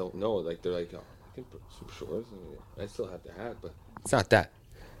guys don't know. Like they're like, I can put some shorts. I still have the hat, but it's not that.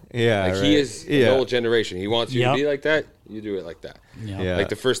 Yeah, like he is the old generation. He wants you to be like that. You do it like that. Yeah. Like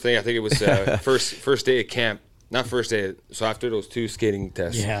the first thing, I think it was first day of camp. Not first day. So after those 2 skating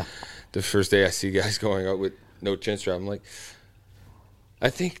tests. Yeah. The first day I see guys going out with no chin strap. I'm like, I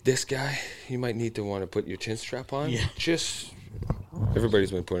think this guy, you might need to want to put your chin strap on. Yeah. Just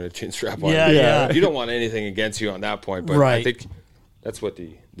everybody's been putting a chin strap on. Yeah. You don't want anything against you on that point, but I think that's what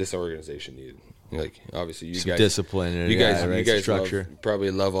this organization needed. Like obviously you guys discipline and you guys structure. Probably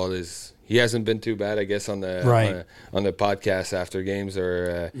love all this. He hasn't been too bad, I guess, on the podcast after games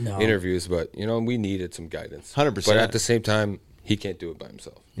or interviews, but we needed some guidance. 100%. But at the same time, he can't do it by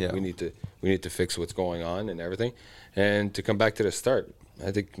himself. Yeah. We need to fix what's going on and everything. And to come back to the start,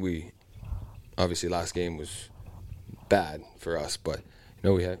 I think obviously last game was bad for us, but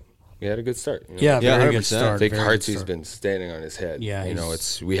we had a good start. Very good start. I think Hartsy's been standing on his head. Yeah,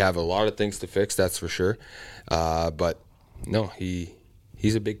 we have a lot of things to fix, that's for sure. But no,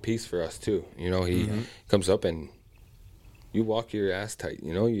 he's a big piece for us too. He comes up and you walk your ass tight.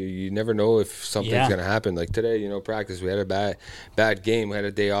 You never know if something's gonna happen. Like today, practice we had a bad game. We had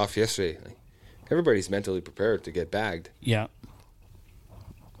a day off yesterday. Like, everybody's mentally prepared to get bagged. Yeah.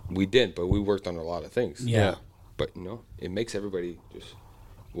 We didn't, but we worked on a lot of things. Yeah. But it makes everybody just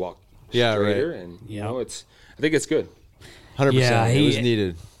walk straighter, and I think it's good. 100%. Yeah, it was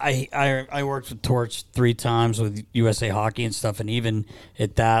needed. I worked with Torch 3 times with USA Hockey and stuff, and even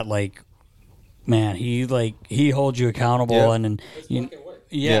at that, like, man, he holds you accountable, and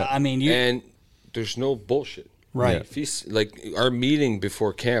I mean, and there's no bullshit, right? If he's like our meeting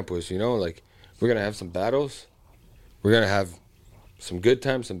before camp was, like we're gonna have some battles, we're gonna have some good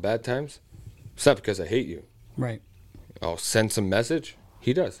times, some bad times. It's not because I hate you, right? I'll send some message.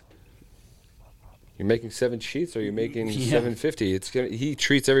 He does. You're making 7 sheets, or you're making 750. He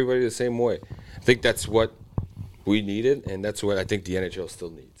treats everybody the same way. I think that's what we needed, and that's what I think the NHL still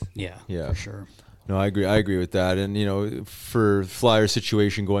needs. Yeah, for sure. No, I agree with that. And for Flyers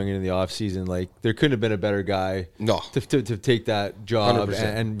situation going into the off season, like there couldn't have been a better guy to take that job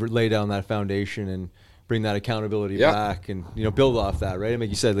and lay down that foundation. bring that accountability back and build off that, right? I mean, like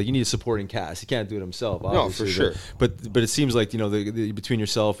you said, like you need a supporting cast. He can't do it himself, obviously. No, for sure. But it seems like the between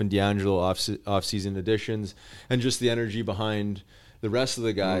yourself and D'Angelo off-season additions and just the energy behind the rest of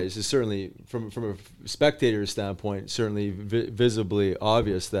the guys is certainly from a spectator's standpoint certainly visibly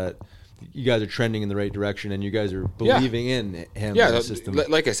obvious that you guys are trending in the right direction and you guys are believing in him. Yeah, the system.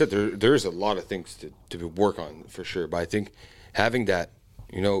 Like I said, there's a lot of things to work on for sure. But I think having that,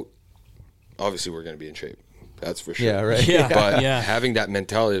 obviously we're going to be in shape. That's for sure. Yeah, right. Yeah. But having that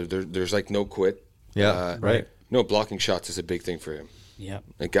mentality, there's like no quit. Yeah, right. No, blocking shots is a big thing for him. Yeah.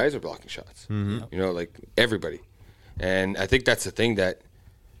 Like guys are blocking shots. Mm-hmm. Like everybody. And I think that's the thing that,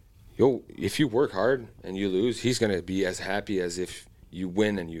 if you work hard and you lose, he's going to be as happy as if you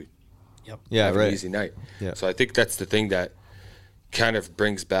win and you have an easy night. Yeah. So I think that's the thing that kind of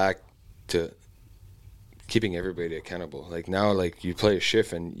brings back to keeping everybody accountable. Like now, like you play a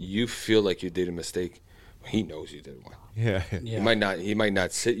shift and you feel like you did a mistake. He knows you did one. Yeah. He might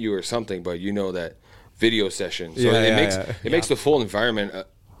not sit you or something, but that video session. So it makes the full environment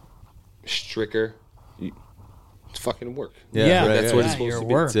stricter. It's fucking work. Yeah, right, that's what it's supposed to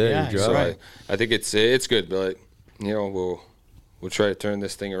be. Work. Yeah, So I think it's good, but we'll try to turn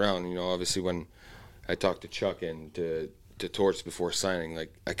this thing around. Obviously when I talked to Chuck and to Torts before signing,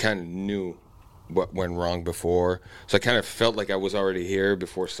 like I kind of knew what went wrong before, so I kind of felt like I was already here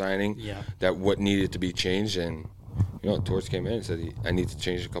before signing. Yeah. That what needed to be changed, and Torts came in and said I need to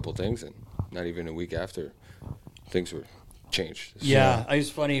change a couple things, and not even a week after, things were changed. So, yeah, it's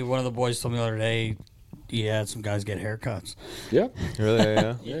funny. One of the boys told me the other day. He had some guys get haircuts. Yeah.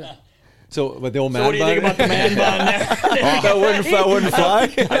 Really? Yeah. So, but the old man. So what do you think about the man bun there? that wouldn't fly.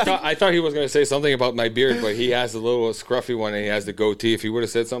 I thought he was going to say something about my beard, but he has a little scruffy one and he has the goatee. If he would have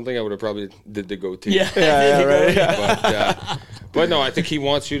said something, I would have probably did the goatee. Yeah, right. But no, I think he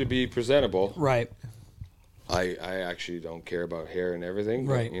wants you to be presentable. Right. I actually don't care about hair and everything.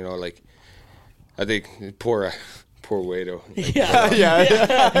 But, Right. I think poor Wado. Yeah.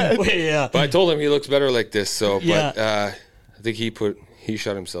 But I told him he looks better like this. So, Yeah. but I think he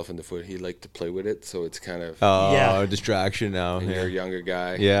shot himself in the foot. He liked to play with it, so it's kind of a distraction now. and you're a younger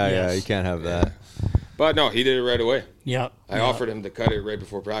guy. Yeah, you can't have that. But no, he did it right away. Yeah. I offered him to cut it right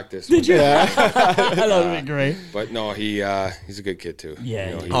before practice. Did you? That would be great. But no, he's a good kid too.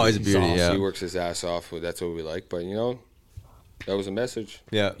 Yeah. He's a beauty. Yeah. He works his ass off. That's what we like. But that was a message.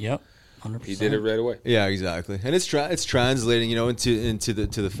 Yeah. Yep. 100%. He did it right away. Yeah, exactly, and it's translating, into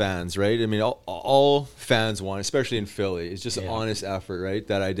the fans, right? I mean, all fans want, especially in Philly, it's just an honest effort, right?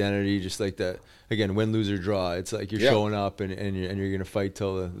 That identity, just like that. Again, win, lose or draw, it's like you're showing up and you're gonna fight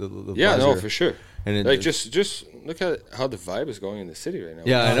till the no, for sure. And just look at how the vibe is going in the city right now.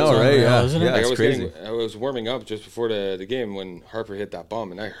 Yeah, I know, right? Yeah, it's crazy. I was warming up just before the game when Harper hit that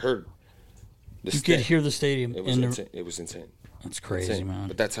bomb, and I heard You could hear the stadium. It was insane. That's crazy, man.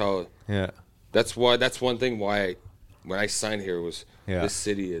 But that's how. Yeah. That's one thing why when I signed here was this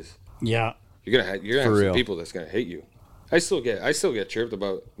city is. Yeah. You're gonna have some people that's gonna hate you. I still get chirped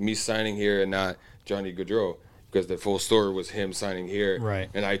about me signing here and not Johnny Gaudreau because the full story was him signing here, right?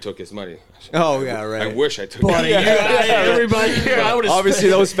 And I took his money. Oh yeah, right. I wish I took. Everybody here, obviously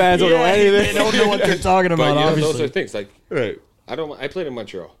those fans don't know anything. They don't know what they're talking about. But, obviously, those are things like right. I played in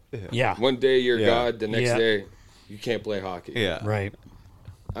Montreal. Yeah. One day you're God, the next day you can't play hockey. Yeah. Right.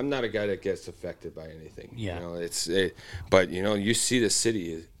 I'm not a guy that gets affected by anything. Yeah. But you see the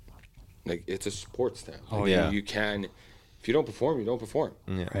city is like it's a sports town. Oh yeah. You can, if you don't perform, you don't perform.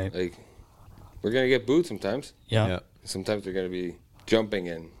 Yeah. Right. Like we're gonna get booed sometimes. Yeah. Sometimes they're gonna be jumping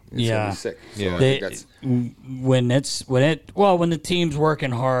and it's yeah. gonna be sick. So yeah. I think that's when the team's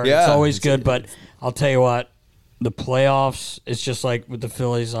working hard, it's always good. But I'll tell you what, the playoffs, it's just like with the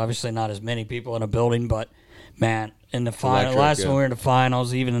Phillies. Obviously, not as many people in a building, but man, in the final, last time we were in the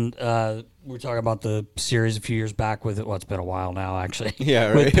finals, even we were talking about the series a few years back with it. Well, it's been a while now, actually. Yeah,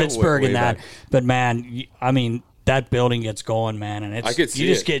 right. With Pittsburgh and that. Back. But man, I mean, that building gets going, man, and I could see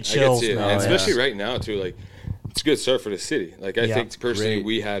you just get chills, man. And especially right now too. Like it's a good start for the city. Like I think personally,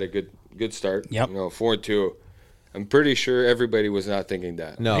 we had a good start. Yep. 4-2. I'm pretty sure everybody was not thinking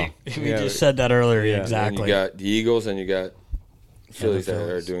that. No, we just said that earlier. Yeah. Exactly. And you got the Eagles and you got Phillies that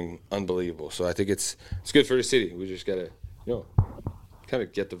are doing unbelievable. So I think it's good for the city. We just gotta kind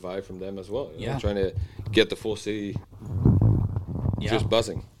of get the vibe from them as well. Trying to get the full city just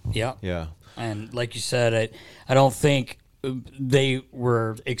buzzing. Yeah. Yeah. And like you said, I don't think they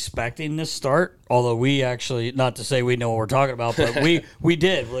were expecting this start, although we actually, not to say we know what we're talking about, but we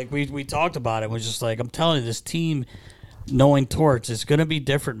did. Like we talked about it. It was just like, I'm telling you, this team, knowing Torts, it's going to be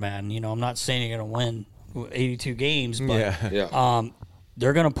different, man. I'm not saying you're going to win 82 games, but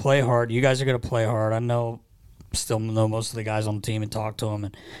they're going to play hard. You guys are going to play hard. I still know most of the guys on the team and talk to them,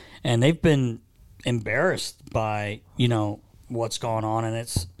 and they've been embarrassed by, what's going on, and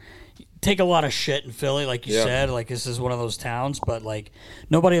it's take a lot of shit in Philly, like you said. Like, this is one of those towns, but like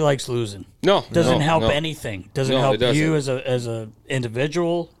nobody likes losing. Doesn't help anything. Doesn't help you as a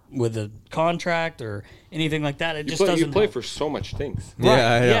individual with a contract or anything like that. It just doesn't. You play help. for so much things. Right.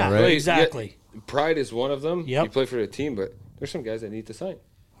 Yeah, I know, right? Exactly. Pride is one of them. Yep. You play for the team, but there's some guys that need to sign.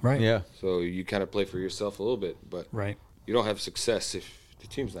 Right. Yeah. So you kind of play for yourself a little bit, but you don't have success if the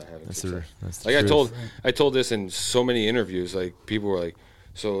team's not having success. That's like I told this in so many interviews. Like, people were like,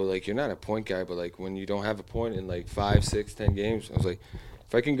 so like, you're not a point guy, but like when you don't have a point in like 5, 6, 10 games, I was like,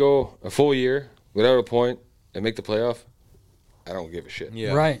 if I can go a full year without a point and make the playoff, I don't give a shit.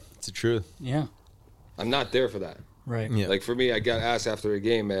 Yeah. Right. It's the truth. Yeah. I'm not there for that. Right. Yeah. Like, for me, I got asked after a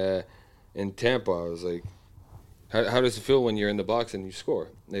game in Tampa, I was like, how does it feel when you're in the box and you score?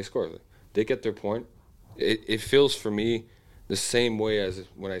 They score. They get their point. It feels for me the same way as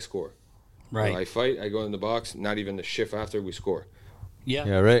when I score. Right. When I fight, I go in the box, not even the shift after we score. Yeah.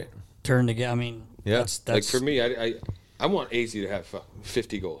 Yeah, right. Turn to get, that's like, for me, I want AZ to have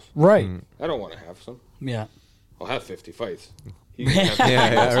 50 goals. Right. I don't want to have some. Yeah. I'll have 50 fights. He can have 50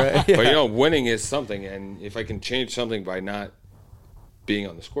 right. Yeah. But, winning is something, and if I can change something by not being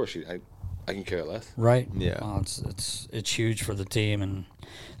on the score sheet, I can care less. Right. Yeah. It's huge for the team, and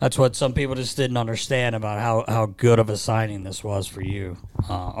that's what some people just didn't understand about how good of a signing this was for you,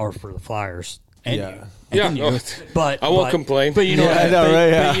 or for the Flyers. And you. But I won't complain. But you know,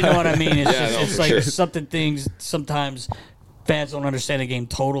 but you know what I mean. It's like sure. sometimes fans don't understand the game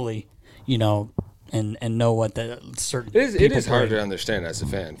totally, and know what the certain. It is hard to understand as a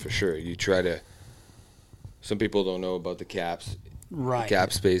fan, for sure. You try to. Some people don't know about the caps. Right.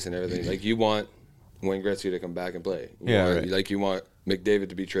 Cap space and everything. Like, you want Wayne Gretzky to come back and play. You want McDavid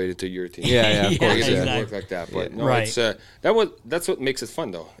to be traded to your team. Yeah, of course. It doesn't work like that. But no, right. It's that's what makes it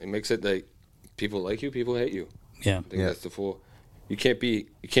fun, though. It makes it like people like you, people hate you. Yeah. I think that's the full. You can't be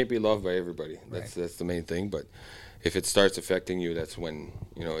loved by everybody. That's the main thing. But if it starts affecting you, that's when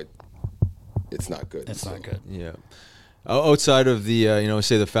it's not good. It's not good. Yeah. Outside of the,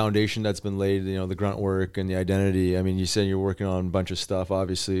 say the foundation that's been laid, the grunt work and the identity. I mean, you said you're working on a bunch of stuff.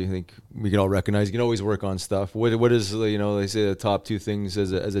 Obviously, I think we can all recognize you can always work on stuff. What is, they say the top 2 things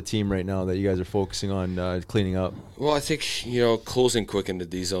as a team right now that you guys are focusing on cleaning up? Well, I think, closing quick in the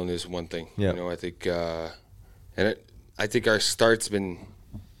D zone is one thing. Yeah. I think, I think our start's been.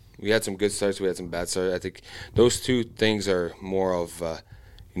 We had some good starts. We had some bad starts. I think those 2 things are more of,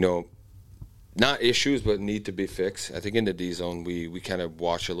 not issues, but need to be fixed. I think in the D zone, we kind of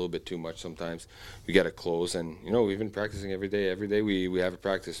watch a little bit too much sometimes. We got to close, and we've been practicing every day. Every day we have a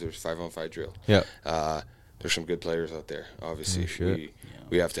practice. There's 5-on-5 drill. Yeah. There's some good players out there. Obviously, sure.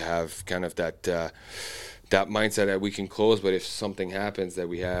 we have to have kind of that mindset that we can close, but if something happens, that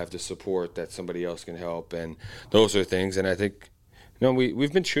we have the support that somebody else can help, and those are things. And I think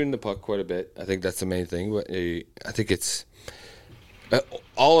we've been shooting the puck quite a bit. I think that's the main thing. But I think it's.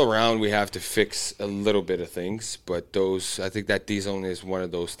 All around, we have to fix a little bit of things, but I think that D zone is one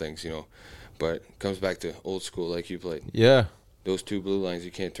of those things, But it comes back to old school, like you played. Yeah. Those 2 blue lines,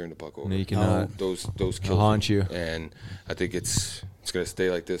 you can't turn the puck over. No, you cannot. Those kill haunt you. And I think it's going to stay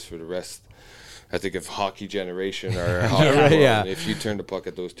like this for the rest. I think of hockey generation or hockey world, if you turn the puck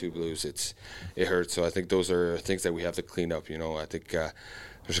at those 2 blues, it hurts. So I think those are things that we have to clean up. I think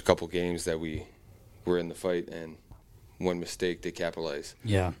there's a couple games that we were in the fight, and one mistake, they capitalize.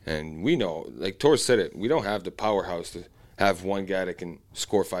 Yeah. And we know, like Torres said it, we don't have the powerhouse to have one guy that can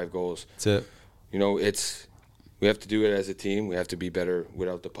score 5 goals. That's it. We have to do it as a team. We have to be better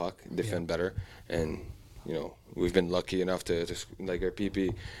without the puck, defend better. And, we've been lucky enough to like, our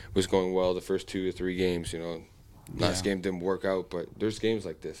PP was going well the first 2 or 3 games, Last game didn't work out, but there's games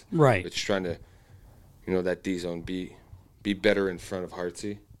like this. Right. It's trying to, that D zone be better in front of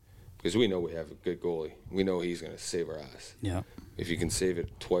Hartsey. Because we know we have a good goalie. We know he's going to save our ass. Yeah. If you can save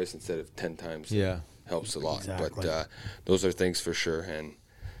it twice instead of 10 times, helps a lot. Exactly. But those are things for sure. And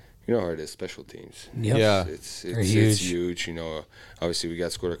you know how it is, special teams. Yep. Yeah. It's huge. Obviously we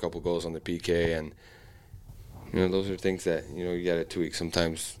got scored a couple goals on the PK, and those are things that you got to tweak.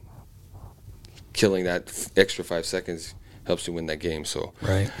 Sometimes killing that extra 5 seconds helps you win that game. So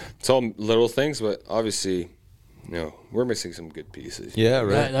it's all little things, but obviously. We're missing some good pieces. Yeah,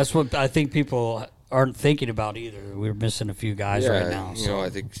 right. That's what I think people aren't thinking about either. We're missing a few guys right now. So. I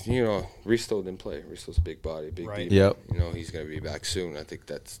think Risto didn't play. Risto's a big body, big right. deep. Yep. He's going to be back soon. I think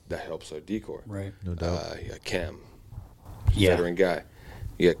that helps our decor. Right. No doubt. You got Cam, veteran guy.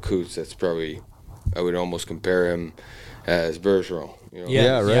 You got Coots. That's probably I would almost compare him as Bergeron. You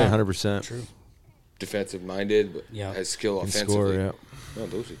know? Right, 100%. True. Defensive minded, but has skill offensively. Score, No,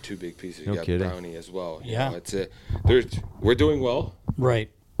 those are two big pieces. No you got kidding. Brownie as well. You Yeah. know, we're doing well. Right.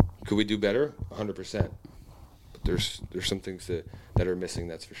 Could we do better? 100%. But there's some things that are missing.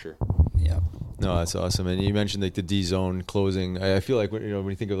 That's for sure. Yeah. No, that's awesome. And you mentioned like the D zone closing. I feel like when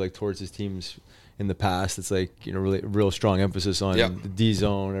you think of like Torts' teams in the past, it's like really real strong emphasis on the D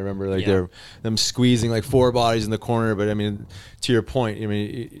zone. I remember like them squeezing like 4 bodies in the corner. But I mean, to your point, I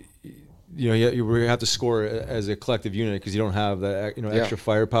mean, you have to score as a collective unit because you don't have that extra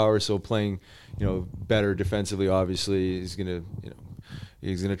firepower. So playing better defensively obviously is gonna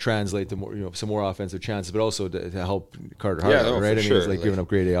he's going to translate to more, some more offensive chances, but also to help Carter Hart, right? I mean, it's like giving up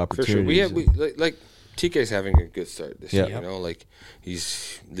great opportunities. For sure. We TK's having a good start this year. Like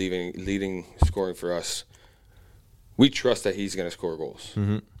he's leading scoring for us. We trust that he's going to score goals,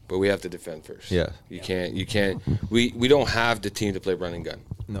 but we have to defend first. Yeah, you can't. We don't have the team to play run and gun.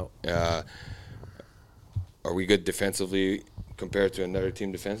 No. Are we good defensively compared to another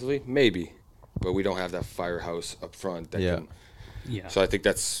team defensively? Maybe, but we don't have that firehouse up front that can. Yeah. So I think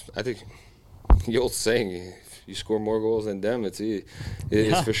the old saying: if you score more goals than them, it's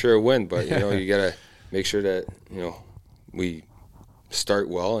for sure a win. But you gotta make sure that we start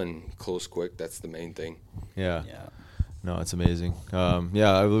well and close quick. That's the main thing. Yeah. No, it's amazing.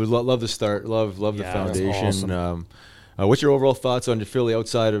 I would love the start. Love the foundation. Awesome. What's your overall thoughts on Philly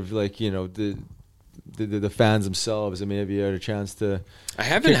outside of the fans themselves? I mean, have you had a chance to? I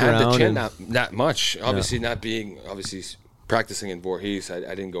haven't had the chance not much. Obviously, not being practicing in Voorhees, I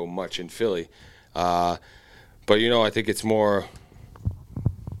didn't go much in Philly. But I think it's more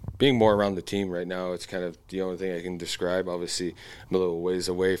being more around the team right now. It's kind of the only thing I can describe. Obviously, I'm a little ways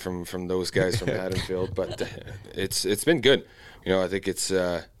away from those guys from Haddonfield, but it's been good. I think it's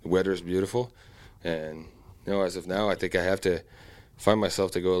the weather's beautiful, and as of now, I think I have to find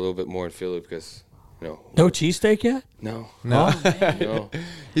myself to go a little bit more in Philly because. No cheesesteak yet? No. No.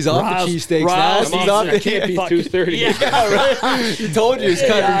 He's off the cheesesteaks now. He's off the can't be 230. Yeah, right. He told you he's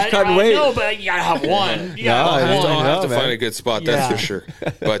cutting weight. No, but you gotta have one. I have to find a good spot. That's for sure.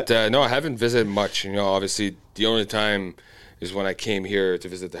 But no, I haven't visited much. Obviously, the only time is when I came here to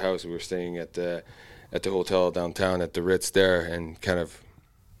visit the house. We were staying at the hotel downtown at the Ritz there, and kind of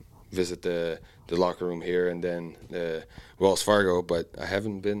visit the locker room here and then the Wells Fargo. But I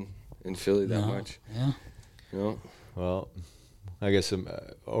haven't been in Philly that much. Yeah. Well, I guess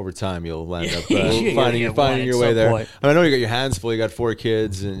over time you'll land up finding your way there. I know you got your hands full. You got 4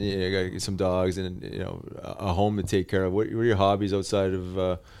 kids and you got some dogs and a home to take care of. What are your hobbies outside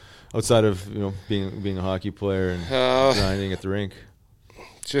of being a hockey player and grinding at the rink?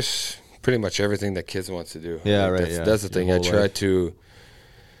 Just pretty much everything that kids want to do. Yeah, right. That's the thing. I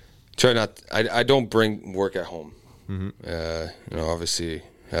try not. I don't bring work at home. Obviously.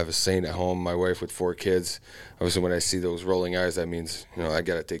 I have a saint at home, my wife with 4 kids. Obviously, when I see those rolling eyes, that means, I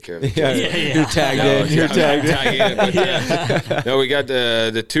got to take care of the kids. You're tagged in. You're tagged in. No, we got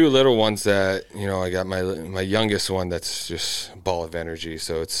the 2 little ones that, I got my youngest one that's just a ball of energy.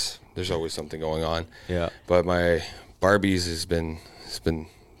 So there's always something going on. Yeah. But my Barbies has been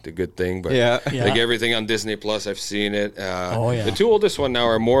the good thing. But like everything on Disney Plus, I've seen it. The 2 oldest one now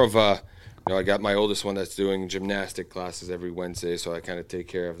are more of a, I got my oldest one that's doing gymnastic classes every Wednesday, so I kind of take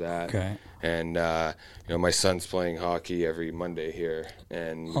care of that. Okay. And my son's playing hockey every Monday here,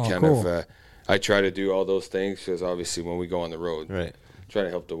 and I try to do all those things because obviously when we go on the road, right, try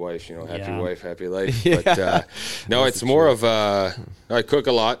to help the wife. Happy wife, happy life. But no, it's more of I cook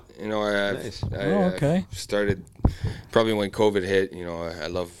a lot. I started probably when COVID hit. I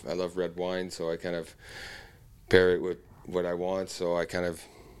love red wine, so I kind of pair it with what I want. So I kind of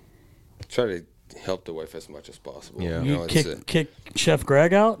try to help the wife as much as possible. Yeah. You kick Chef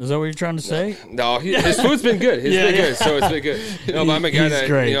Greg out? Is that what you're trying to say? No, his food's been good. He's been good, so it's been good. But I'm a guy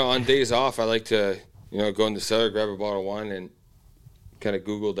that, on days off, I like to, go in the cellar, grab a bottle of wine, and kind of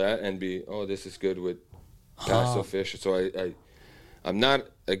Google that and be, this is good with pasta fish. So I'm not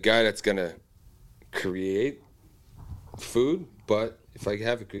a guy that's going to create food, but if I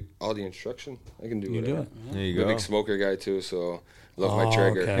have all the instruction, I can do whatever. There you go. I'm a big smoker guy, too, so love my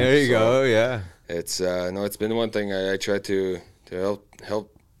Traeger. Okay. There you go, yeah. It's it's been one thing I try to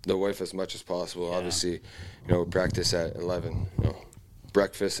help the wife as much as possible. Yeah. Obviously, we practice at 11.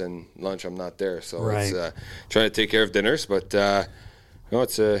 Breakfast and lunch I'm not there, so it's trying to take care of dinners. But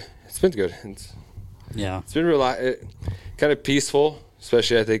it's been good. It's been kind of peaceful.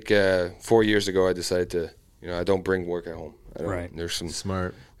 Especially I think 4 years ago I decided to I don't bring work at home. There's some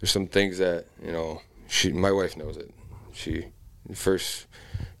smart. There's some things that my wife knows it. She first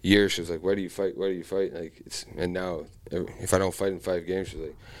years, she was like, why do you fight? Like, and now, if I don't fight in 5 games, she's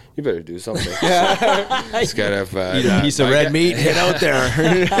like, you better do something. It's kind of eat a piece of red meat and get out there.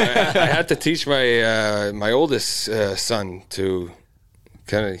 I had to teach my oldest son to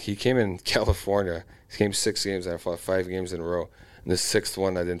he came in California. He came 6 games, and I fought 5 games in a row. And the 6th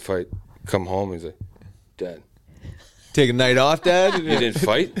one I didn't fight. Come home, he's like, Dad. Take a night off, Dad? You didn't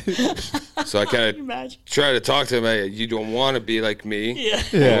fight? So I kind of try to talk to him. Hey, you don't want to be like me.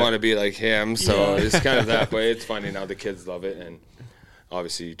 You want to be like him. So it's kind of that way. It's funny now. The kids love it. And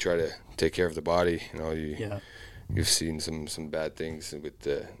obviously you try to take care of the body. You know, you've seen some bad things with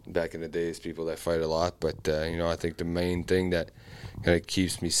back in the days, people that fight a lot. But, you know, I think the main thing that kind of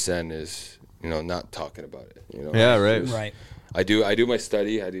keeps me zen is, you know, not talking about it. You know? Yeah, right. Right. I do my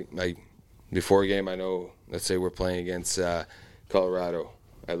study. Before a game, I know, let's say we're playing against Colorado.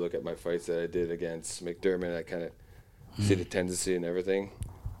 I look at my fights that I did against McDermott. I kind of see the tendency and everything.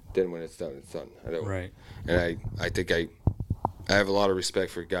 Then when it's done, it's done. I don't. Right. And I think I have a lot of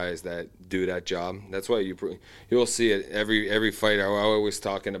respect for guys that do that job. That's why you'll see it every fight. I always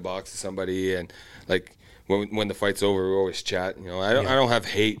talk in the box to somebody, and like when the fight's over, we always chat. You know, I don't have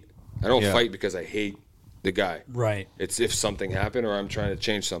hate. I don't fight because I hate the guy. Right. It's if something happened or I'm trying to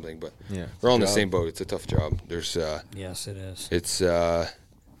change something, but we're all in the same boat. It's a tough job. There's yes, it is. It's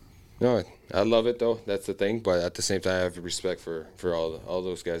no, I love it though. That's the thing, but at the same time I have respect for all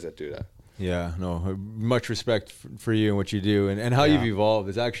those guys that do that. Yeah, no, much respect for you and what you do and how you've evolved.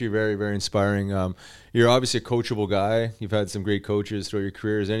 It's actually very, very inspiring. You're obviously a coachable guy. You've had some great coaches throughout your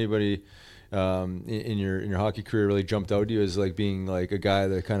career. Has anybody in your hockey career really jumped out to you as like being like a guy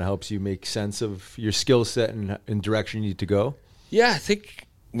that kind of helps you make sense of your skill set and direction you need to go? Yeah, I think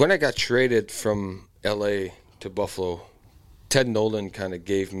when I got traded from LA to Buffalo, Ted Nolan kind of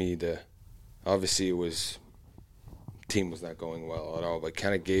gave me obviously it was, team was not going well at all, but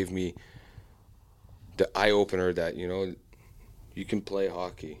kind of gave me the eye opener that, you know, you can play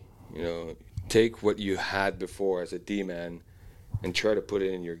hockey, you know, take what you had before as a D-man and try to put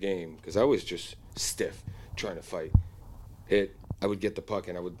it in your game, because I was just stiff trying to fight. I would get the puck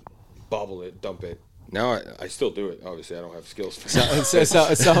and I would bobble it, dump it. Now I still do it. Obviously, I don't have skills for that.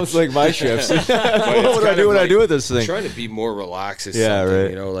 It sounds like my shifts. What do I do when I do with this thing? Trying to be more relaxed is something, right.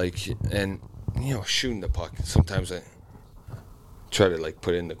 You know, like, and, you know, shooting the puck. Sometimes I try to, like,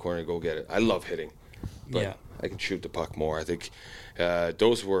 put it in the corner and go get it. I love hitting, but I can shoot the puck more. I think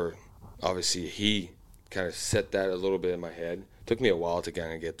those were, obviously, he kind of set that a little bit in my head. Took me a while to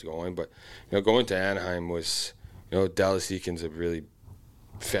kind of get going, but, you know, going to Anaheim was, you know, Dallas Eakins a really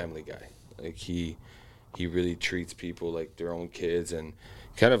family guy. Like, he really treats people like their own kids, and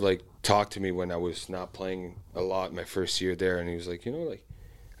kind of like talked to me when I was not playing a lot my first year there, and he was like, you know, like,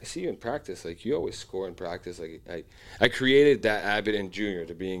 I see you in practice, like you always score in practice. Like I created that habit in junior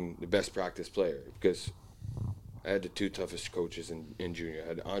to being the best practice player, because I had the 2 toughest coaches in junior. I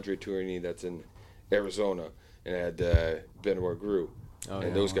had Andre Tourigny, that's in Arizona, and I had Benoit Gru.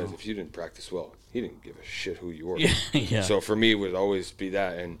 Those guys, if you didn't practice well, he didn't give a shit who you were. So for me, it would always be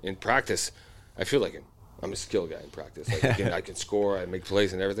that. And in practice, I feel like I'm a skill guy in practice. Like, I can score, I make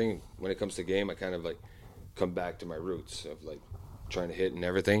plays and everything. When it comes to game, I kind of like come back to my roots of like trying to hit and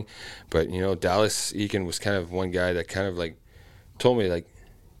everything. But, you know, Dallas Eakin was kind of one guy that kind of like told me, like,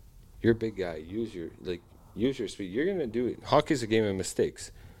 you're a big guy. Use your speed. You're going to do it. Hockey's a game of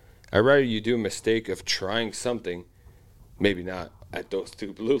mistakes. I'd rather you do a mistake of trying something, maybe not at those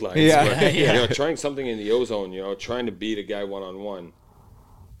 2 blue lines, but, you know, trying something in the O-zone, you know, trying to beat a guy one-on-one.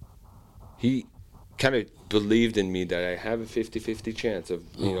 He kind of believed in me that I have a 50-50 chance of,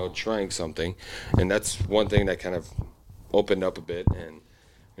 you know, trying something. And that's one thing that kind of opened up a bit. And,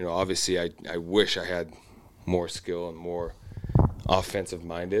 you know, obviously I wish I had more skill and more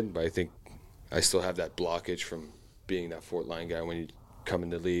offensive-minded, but I think I still have that blockage from being that fourth line guy when you come in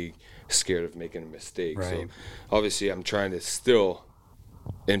the league scared of making a mistake. Right. So obviously I'm trying to still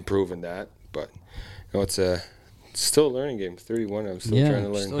improve in that, but, you know, it's still a learning game. 31, I'm still trying to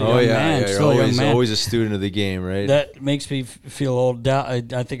learn. You're always a student of the game, right? That makes me feel old. I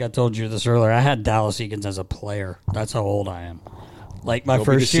think I told you this earlier. I had Dallas Eakins as a player. That's how old I am. Like my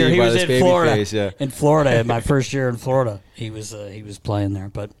first year, he was in Florida. In Florida, my first year in Florida, he was playing there.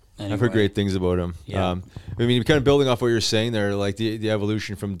 But anyway. I've heard great things about him. Yeah. I mean, kind of building off what you're saying there, like the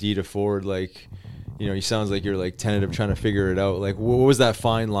evolution from D to forward, like, you know, he sounds like you're like tentative, trying to figure it out. Like, what was that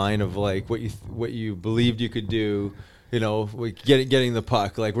fine line of like what you believed you could do? You know, like getting the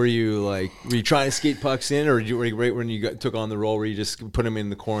puck. Like, were you trying to skate pucks in, or were you right when you took on the role where you just put him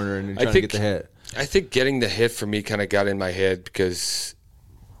in the corner and trying to get the hit? I think getting the hit for me kind of got in my head because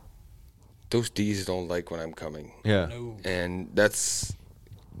those Ds don't like when I'm coming. Yeah, and that's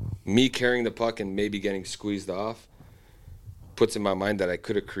me carrying the puck and maybe getting squeezed off puts in my mind that I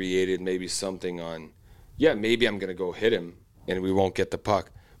could have created maybe something on, maybe I'm going to go hit him and we won't get the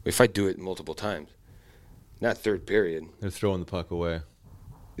puck. If I do it multiple times, not third period. They're throwing the puck away.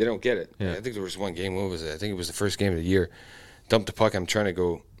 They don't get it. Yeah. I think there was one game, what was it? I think it was the first game of the year. Dumped the puck, I'm trying to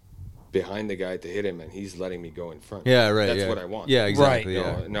go behind the guy to hit him, and he's letting me go in front. Yeah, right. That's what I want. Yeah, exactly.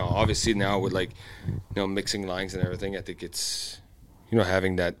 Right. No, obviously now with mixing lines and everything, I think it's,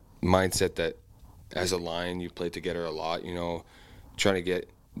 having that mindset that as a line you play together a lot, trying to get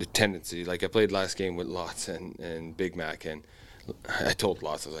the tendency. Like I played last game with Lots and Big Mac, and I told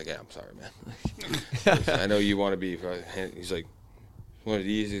Lots, I was like, I'm sorry, man. I know you want to be. He's like, one of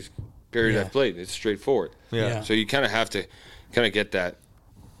the easiest periods I've played. It's straightforward. Yeah. So you kind of have to get that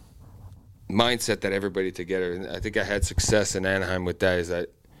mindset that everybody together. And I think I had success in Anaheim with that. Is that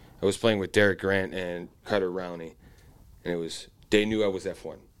I was playing with Derek Grant and Cutter Rowney, and they knew I was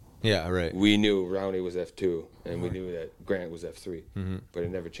F1. Yeah, right. We knew Rowney was F2, and we knew that Grant was F3, but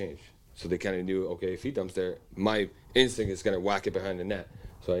it never changed. So they kind of knew, okay, if he dumps there, my instinct is going to whack it behind the net.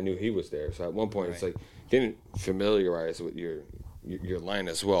 So I knew he was there. So at one point, it's like getting familiarized with your line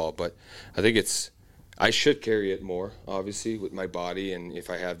as well. But I think I should carry it more, obviously, with my body and if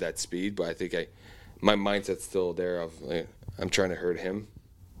I have that speed. But I think my mindset's still there of I'm trying to hurt him.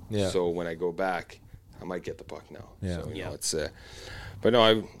 Yeah. So when I go back, I might get the puck now. Yeah. So, it's but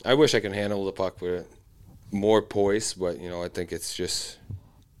no, I wish I could handle the puck with more poise. But, I think it's just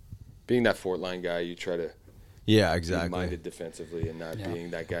being that fourth line guy, you try to be minded defensively and not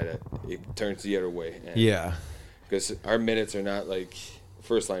being that guy that it turns the other way. And because our minutes are not like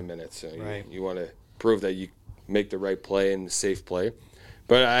first line minutes. So you want to prove that you make the right play and the safe play.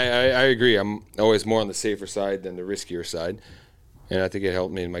 But I agree. I'm always more on the safer side than the riskier side. And I think it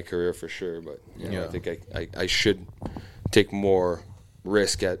helped me in my career for sure. But I think I should take more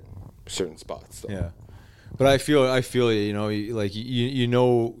risk at certain spots. So. Yeah. But I feel like you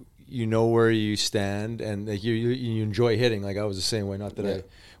know where you stand, and like you enjoy hitting. Like I was the same way. Not that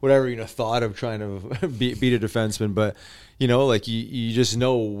I thought of trying to beat a defenseman, but like you just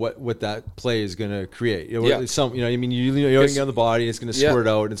know what that play is going to create. You're getting on the body, it's going to squirt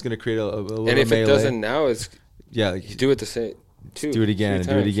out, and it's going to create a little melee. And if it doesn't now, it's you do it the same. Do it again.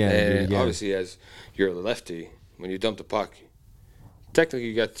 And obviously, as you're a lefty, when you dump the puck, technically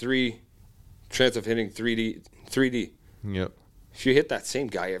you got 3 chance of hitting 3D. Yep. If you hit that same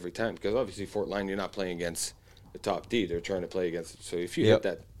guy every time, because obviously fourth line, you're not playing against the top D. They're trying to play against. So if you hit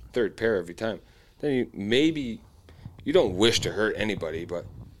that third pair every time, then you don't wish to hurt anybody, but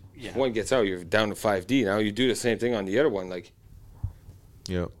if one gets out, you're down to 5D. Now you do the same thing on the other one.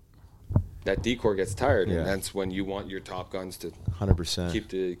 That D-core gets tired, and that's when you want your top guns to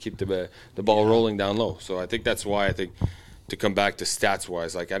 100% keep the ball rolling down low. So I think that's why I think to come back to stats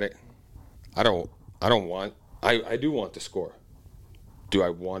wise, like I do want to score. Do I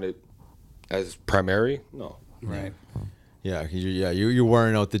want it as primary? No. Right. Yeah, you're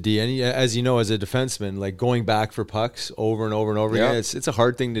wearing out the D, and as you know, as a defenseman, like going back for pucks over and over and over again, it's a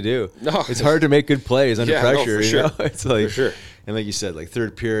hard thing to do. No, it's hard to make good plays under pressure. For sure. It's like, for sure. And like you said, like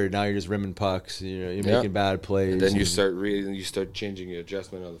third period, now you're just rimming pucks. You're making bad plays. And then you start changing your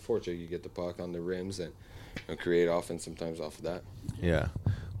adjustment on the forecheck. You get the puck on the rims and create offense sometimes off of that. Yeah.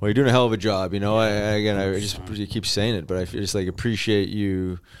 Well, you're doing a hell of a job. I just keep saying it, but I just like appreciate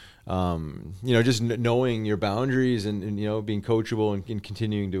you. Just knowing your boundaries and being coachable and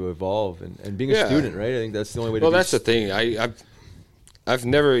continuing to evolve and being a student, right? I think that's the only way to do it. Well, that's the thing. I've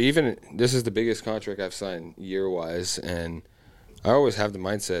never, even this is the biggest contract I've signed year-wise, and I always have the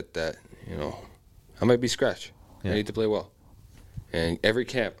mindset that, I might be scratched. I need to play well. And every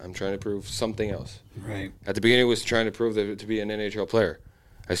camp, I'm trying to prove something else. Right. At the beginning, it was trying to prove to be an NHL player.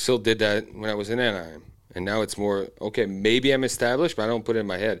 I still did that when I was in Anaheim. And now it's more, okay, maybe I'm established, but I don't put it in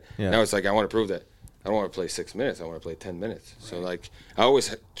my head. Yeah. Now it's like I want to prove that. I don't want to play 6 minutes. I want to play 10 minutes. Right. So, like, I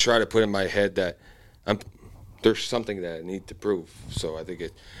always try to put in my head that there's something that I need to prove. So I think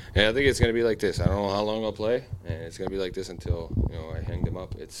it's going to be like this. I don't know how long I'll play, and it's going to be like this until, I hang them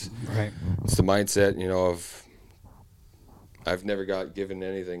up. It's the mindset, of I've never got given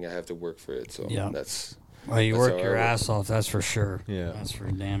anything. I have to work for it. So that's... Well, you work your ass off, that's for sure. Yeah. That's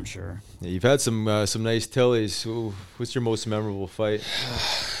for damn sure. Yeah, you've had some nice tillies. What's your most memorable fight?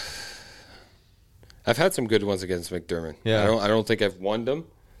 I've had some good ones against McDermott. Yeah. I don't think I've won them,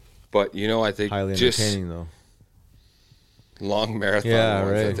 but I think highly just entertaining though. Long marathon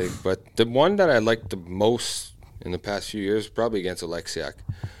ones, I think. But the one that I liked the most in the past few years, probably against Alexiak.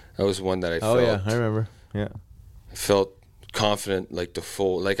 That was one that I felt. Oh yeah, I remember. Yeah. I felt confident, like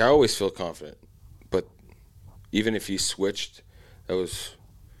I always feel confident. Even if he switched, that was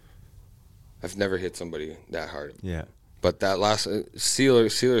I've never hit somebody that hard. Yeah. But that last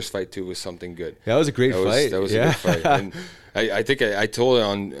Sealers fight too was something good. That was a great fight. That was a good fight. And I think I told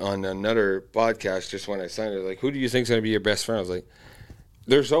it on another podcast just when I signed it, like, who do you think is going to be your best friend? I was like,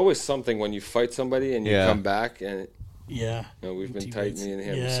 there's always something when you fight somebody and you come back and we've been tight, me and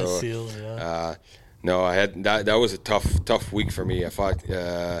him. Yeah, so Seals, no, I had that was a tough week for me. I fought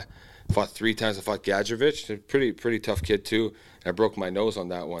 3 times. I fought Gadrovich, a pretty tough kid too. I broke my nose on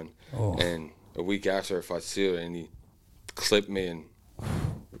that one. Oh. And a week after I fought Sealer, and he clipped me and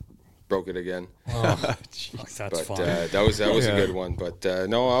broke it again. Oh, that's fun. That was a good one. But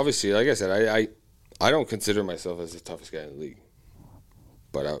no, obviously, like I said, I don't consider myself as the toughest guy in the league.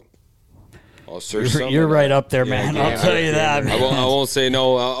 But I'll search. You're right up there, man. I'll tell you that. I won't say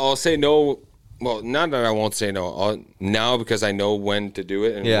no. I'll say no. Well, not that I won't say no. Now because I know when to do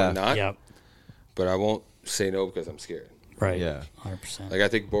it and when not. Yep. But I won't say no because I'm scared. Right. Yeah. 100%. Like, I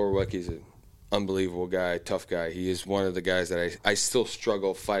think Borowiecki's an unbelievable guy, tough guy. He is one of the guys that I still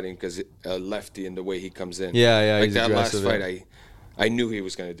struggle fighting because a lefty and the way he comes in. Yeah. Like that last fight, I knew he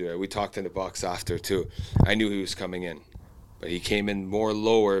was going to do it. We talked in the box after too. I knew he was coming in, but he came in more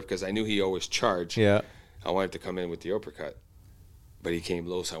lower because I knew he always charged. Yeah. I wanted to come in with the uppercut, but he came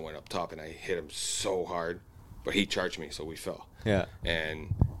low, so I went up top and I hit him so hard, but he charged me, so we fell. Yeah.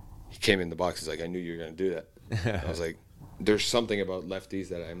 And he came in the box. He's like, I knew you were going to do that. I was like, there's something about lefties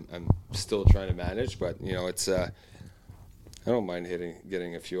that I'm still trying to manage, but it's I don't mind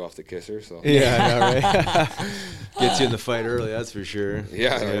getting a few off the kisser. So yeah, I know, right? Gets you in the fight early, that's for sure.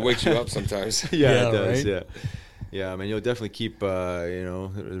 Yeah, it wakes you up sometimes. Yeah, it does. Right? Yeah. I mean, you'll definitely keep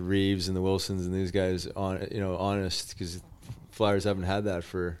the Reeves and the Wilsons and these guys honest, because Flyers haven't had that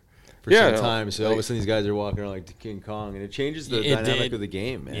for some time. So all of a sudden these guys are walking around like King Kong, and it changes the dynamic of the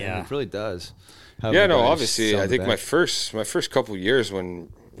game, man. Yeah. It really does. Obviously, I think my first couple of years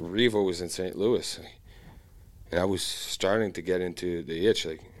when Revo was in St. Louis, and I was starting to get into the itch.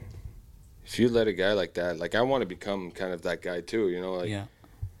 Like, if you let a guy like that, like, I want to become kind of that guy too.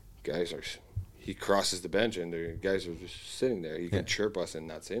 Guys are. He crosses the bench and the guys are just sitting there. He can chirp us and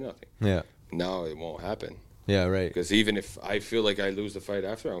not say nothing. Yeah. Now it won't happen. Yeah, right. Because even if I feel like I lose the fight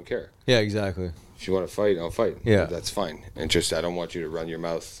after, I don't care. Yeah, exactly. If you want to fight, I'll fight. Yeah. That's fine. And just, I don't want you to run your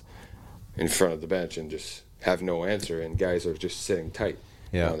mouth in front of the bench and just have no answer, and guys are just sitting tight.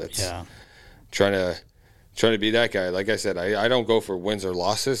 Yeah. Trying to be that guy. Like I said, I don't go for wins or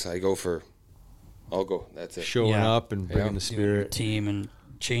losses. I'll go. That's it. Showing up and bringing the spirit. Team and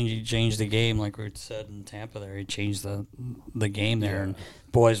change the game, like we said in Tampa there. He changed the game there, and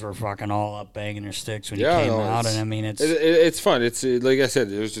boys were fucking all up banging their sticks when he came out. And I mean, it's fun. It's like I said,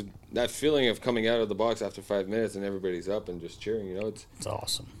 there's that feeling of coming out of the box after 5 minutes and everybody's up and just cheering. It's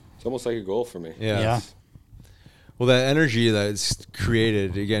awesome. It's almost like a goal for me. Yeah. Well, that energy that's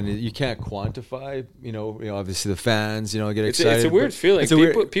created, again, you can't quantify. Obviously the fans, get excited. It's a weird feeling.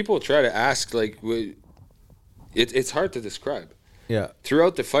 People try to ask, like, it's hard to describe. Yeah.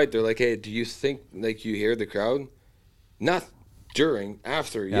 Throughout the fight, they're like, "Hey, do you think like you hear the crowd?" Not during,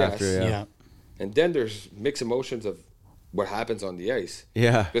 after, yes. Yeah. And then there's mixed emotions of what happens on the ice.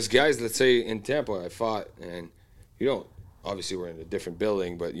 Yeah. Because guys, let's say in Tampa, I fought, and obviously we're in a different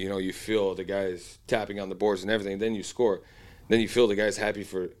building, but you feel the guys tapping on the boards and everything. Then you score, then you feel the guys happy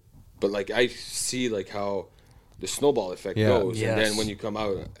for. But like I see like how the snowball effect goes, yes. And then when you come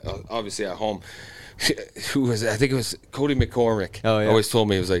out, obviously at home. Who was it? I think it was Cody McCormick. Oh, yeah. Always told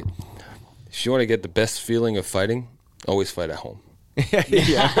me, he was like, if you want to get the best feeling of fighting, always fight at home.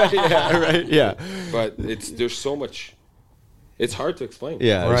 Yeah. But there's so much. It's hard to explain.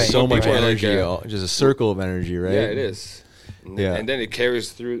 Yeah, there's so much energy, just a circle of energy, right? Yeah, it is. And then it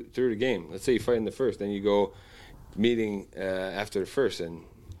carries through the game. Let's say you fight in the first, then you go meeting after the first, and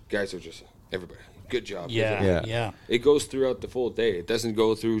guys are just everybody. Good job. Yeah. It goes throughout the full day. It doesn't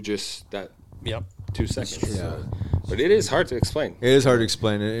go through just that. Yep. 2 seconds. Yeah. But it is hard to explain. It is hard to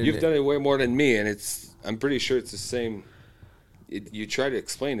explain. You've done it way more than me, and I'm pretty sure it's the same. You try to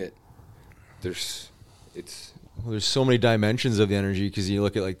explain it. There's so many dimensions of the energy, because you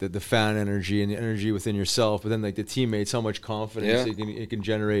look at like the fan energy and the energy within yourself, but then like the teammates, how much confidence it can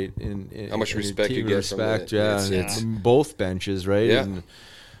generate in how much respect you get from it. It's both benches, right? Yeah.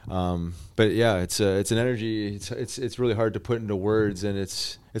 But yeah, it's an energy. It's really hard to put into words, and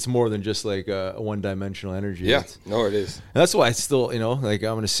it's more than just like a one-dimensional energy. Yeah, it is. And that's why I still, like,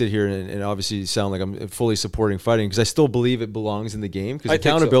 I'm going to sit here and obviously sound like I'm fully supporting fighting, because I still believe it belongs in the game, because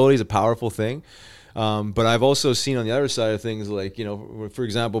accountability is a powerful thing. But I've also seen on the other side of things, like, you know, for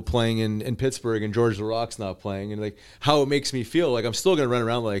example, playing in Pittsburgh and George LaRock's not playing, and like how it makes me feel. Like I'm still going to run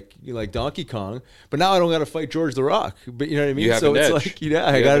around like Donkey Kong, but now I don't got to fight George LaRock. But you know what I mean? You have an edge. Like,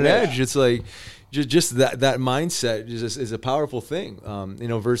 I got an edge. It's like just that mindset is a powerful thing. You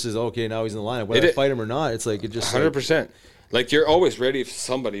know, versus okay, now he's in the lineup. Whether I fight him or not, it's like it just 100%. Like you're always ready for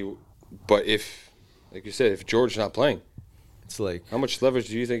somebody, but if, like you said, if George's not playing, it's like how much leverage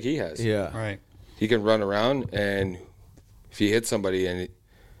do you think he has? Yeah, right. He can run around, and if he hits somebody, and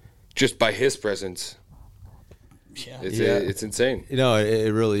just by his presence, it's insane. You know,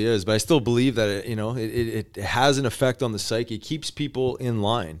 it really is. But I still believe that it has an effect on the psyche. It keeps people in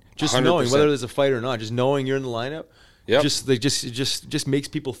line. Just 100%. Knowing whether there's a fight or not, just knowing you're in the lineup. Yeah, just makes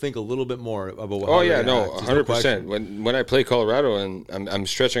people think a little bit more about what. Oh yeah, no, 100%. When I play Colorado and I'm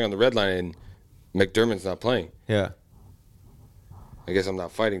stretching on the red line and McDermott's not playing. Yeah. I guess I'm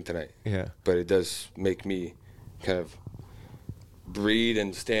not fighting tonight. Yeah. But it does make me kind of breathe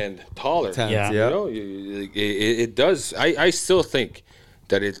and stand taller. Yeah. You know, it does. I still think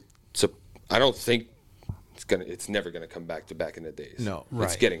that I don't think it's never gonna come back to back in the days. No.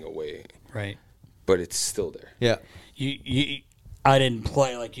 It's getting away. Right. But it's still there. Yeah. I didn't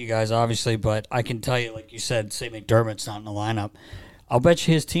play like you guys, obviously, but I can tell you, like you said, say McDermott's not in the lineup. I'll bet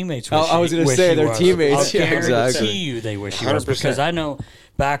you his teammates wish I was going to say their teammates. I'll guarantee you they wish he was. Because I know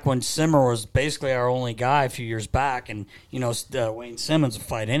back when Simmer was basically our only guy a few years back, and, you know, Wayne Simmons would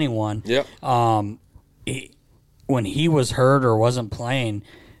fight anyone. Yep. When he was hurt or wasn't playing,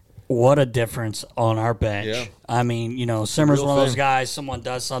 what a difference on our bench. Yeah. I mean, you know, Simmer's one of those guys, someone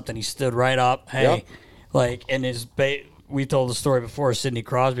does something, he stood right up. Hey, we told the story before, Sidney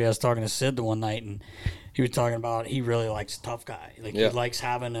Crosby. I was talking to Sid the one night, and he was talking about he really likes a tough guy. Like, he likes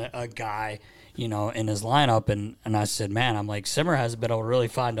having a guy, you know, in his lineup. And I said, man, I'm like, Simmer hasn't been able to really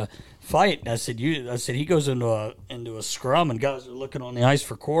find a fight. And I said he goes into a scrum and guys are looking on the ice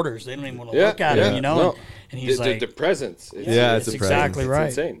for quarters. They don't even want to look at him, you know. No. And he's the presence. It's exactly right.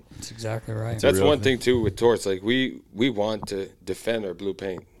 It's insane. It's exactly right. That's one thing too with Torts. Like we want to defend our blue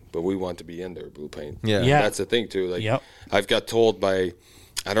paint, but we want to be in their blue paint. Yeah. That's the thing too. Like I've got told by,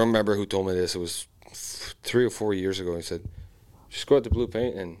 I don't remember who told me this. It was 3 or 4 years ago. He said, just go out to blue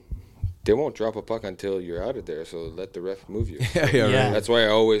paint and they won't drop a puck until you're out of there, so let the ref move you. Right. That's why I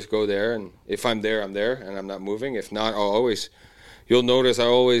always go there, and if I'm there, I'm there, and I'm not moving. If not, you'll notice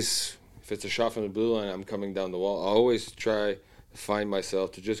if it's a shot from the blue line, I'm coming down the wall, I'll always try to find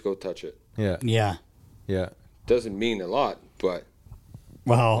myself to just go touch it. Yeah. Doesn't mean a lot, but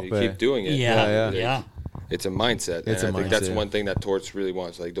you keep doing it. Yeah. It's a mindset. I think that's one thing that Torts really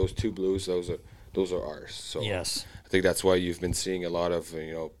wants. Like those two blues, those are ours. So yes. I think that's why you've been seeing a lot of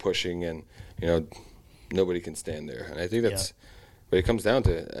pushing, and nobody can stand there. And I think that's what it comes down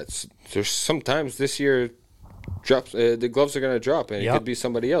to. There's sometimes this year drops the gloves are going to drop, and it could be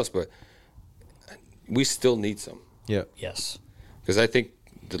somebody else, but we still need some. Yeah. Yes. Because I think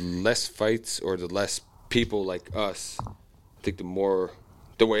the less fights or the less people like us, I think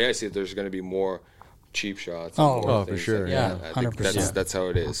the way I see it, there's going to be more cheap shots. For sure. Yeah, I think that's how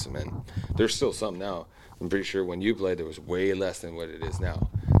it is, man. There's still some now. I'm pretty sure when you played, there was way less than what it is now.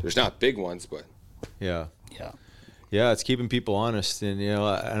 There's not big ones, but yeah, it's keeping people honest, and and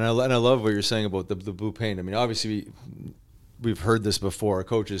I love what you're saying about the blue paint. I mean, obviously we've heard this before.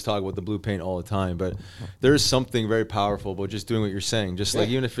 Coaches talk about the blue paint all the time, but there's something very powerful about just doing what you're saying. Just like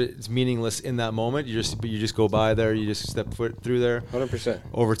even if it's meaningless in that moment, you just go by there, you just step foot through there. 100%.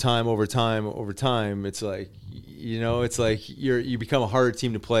 Over time, it's like. It's like you become a harder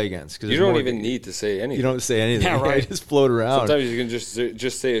team to play against. You don't even need to say anything. You don't say anything. Yeah, right. You just float around. Sometimes you can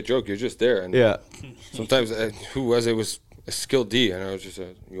just say a joke. You're just there. And sometimes, who was it? It was a skilled D, and I was just,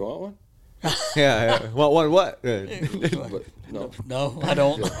 you want one? Yeah. Want one what? But, no, I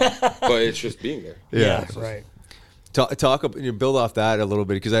don't. But it's just being there. Yeah, right. Build off that a little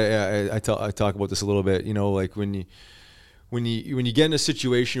bit, because I talk about this a little bit. Like when you get in a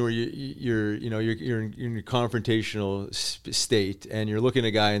situation where you're in a confrontational state and you're looking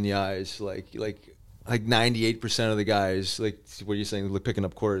a guy in the eyes, like 98% of the guys, like what you're saying, like picking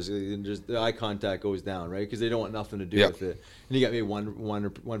up quarters, and just the eye contact goes down, right? Because they don't want nothing to do with it. And you got maybe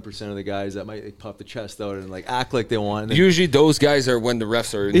 1% of the guys that might puff the chest out and act like they want. Usually those guys are when the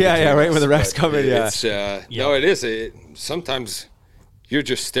refs are in. Right, when the refs come in. No, it is. Sometimes you're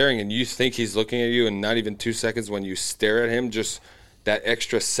just staring and you think he's looking at you, and not even 2 seconds when you stare at him, just that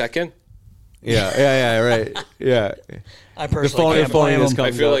extra second. Right. Yeah. I personally can't blame him.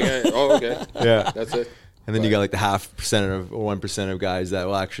 I feel like, okay. Yeah. That's it. And then you got like the 0.5% or 1% of guys that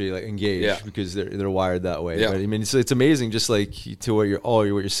will actually like engage because they're wired that way. But I mean, it's amazing. Just like to what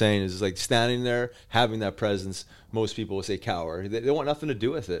you're saying is like standing there, having that presence. Most people will say cower. They want nothing to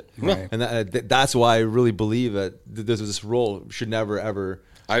do with it, right. And that's why I really believe that there's this role should never ever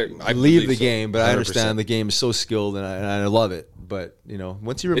I leave the game. But 100%. I understand the game is so skilled, and I love it. But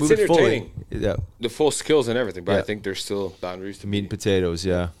once you remove it's it fully, the full skills and everything. But I think there's still boundaries to meat and potatoes.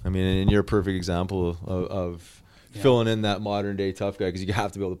 Yeah, I mean, and you're a perfect example of filling in that modern day tough guy because you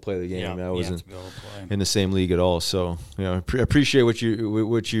have to be able to play the game. I wasn't in the same league at all. So appreciate what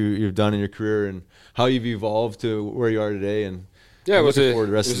you've done in your career and how you've evolved to where you are today. And looking forward to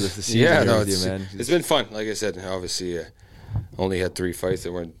the rest of the season. Yeah, with you, man. It's been fun. Like I said, obviously, only had 3 fights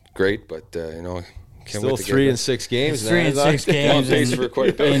that weren't great, but can't still 3 in 6 games. 3 in 6 games. Pace for quite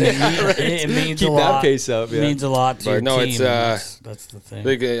a bit. It means keep a lot. That pace up. It means a lot to your team. That's the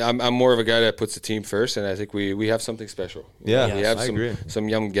thing. I'm more of a guy that puts the team first, and I think we have something special. We have some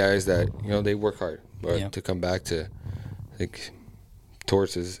young guys that they work hard, but to come back to, I think,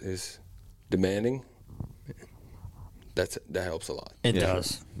 Torts is demanding. That helps a lot. It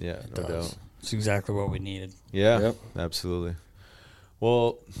does. Yeah, no doubt. It's exactly what we needed. Yeah, absolutely.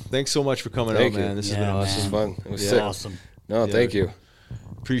 Well, thanks so much for coming out, man. This has been awesome. It was fun. It was sick. Awesome. No, thank you.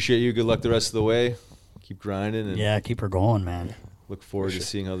 Appreciate you. Good luck the rest of the way. Keep grinding. And keep her going, man. Look forward to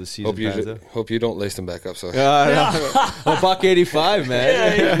seeing how the season pans out. Hope you don't lace them back up. So I'm $185,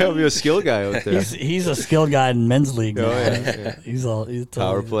 man. He'll be a skilled guy out there. He's a skilled guy in men's league. Man. He's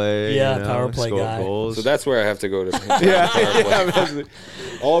power play. Power play guy. Goals. So that's where I have to go to.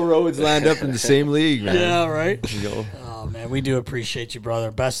 All roads land up in the same league, man. Yeah, right. Oh man, we do appreciate you,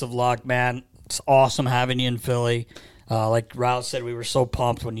 brother. Best of luck, man. It's awesome having you in Philly. Like Raul said, we were so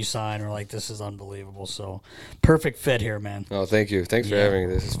pumped when you signed. We're like, this is unbelievable. So, perfect fit here, man. Oh, thank you. Thanks for having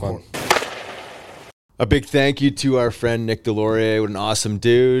me. This is fun. A big thank you to our friend Nick Delorier. What an awesome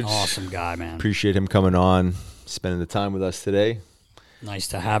dude. Awesome guy, man. Appreciate him coming on, spending the time with us today. Nice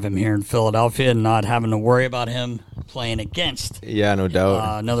to have him here in Philadelphia and not having to worry about him playing against. Yeah, no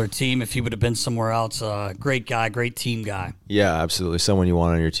doubt. Another team. If he would have been somewhere else, great guy, great team guy. Yeah, absolutely. Someone you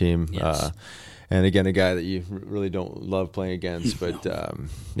want on your team. Yes. And again, a guy that you really don't love playing against, but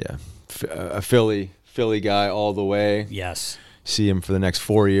a Philly guy all the way. Yes. See him for the next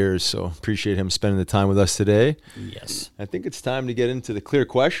 4 years, so appreciate him spending the time with us today. Yes. I think it's time to get into the clear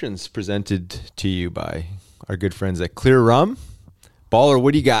questions presented to you by our good friends at Clear Rum. Baller,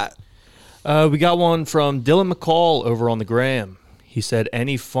 what do you got? We got one from Dylan McCall over on the gram. He said,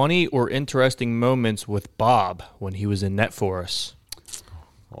 any funny or interesting moments with Bob when he was in net for us?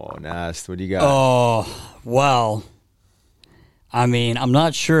 Oh, Nast, what do you got? Oh, well, I mean, I'm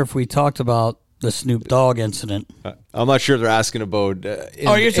not sure if we talked about the Snoop Dogg incident. I'm not sure they're asking about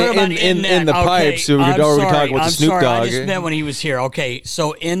you're talking about in the pipes. So we can talk about the Snoop Dogg. I just meant when he was here. Okay,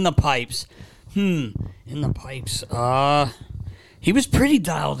 so in the pipes. In the pipes. He was pretty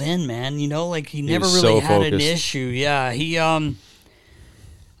dialed in, man. He never really had an issue. Yeah, he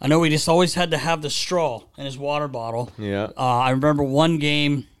I know we just always had to have the straw in his water bottle. Yeah. I remember one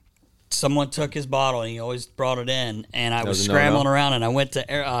game, someone took his bottle and he always brought it in, and I was scrambling around, and I went to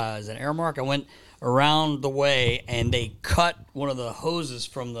is it Airmark? I went around the way, and they cut one of the hoses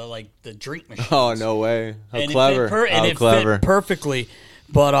from the drink machine. Oh, no way! How clever! It fit perfectly,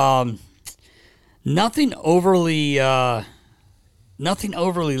 but nothing overly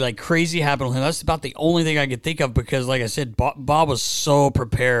like crazy happened with him. That's about the only thing I could think of because, like I said, Bob was so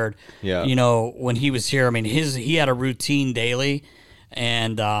prepared. Yeah. When he was here, I mean, he had a routine daily,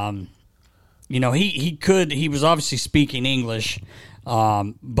 and he was obviously speaking English,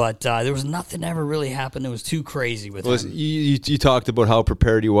 but there was nothing ever really happened that was too crazy with him. You talked about how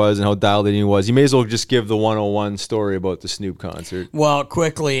prepared he was and how dialed in he was. You may as well just give the 101 story about the Snoop concert. Well,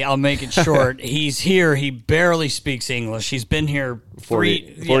 quickly, I'll make it short. He's here. He barely speaks English. He's been here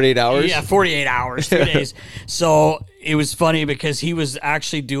 48 hours? Yeah, 48 hours, 3 days. So it was funny because he was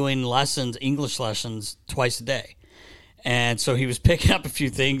actually doing English lessons twice a day. And so he was picking up a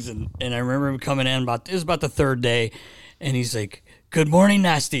few things, and I remember him coming in it was about the third day, and he's like, "Good morning,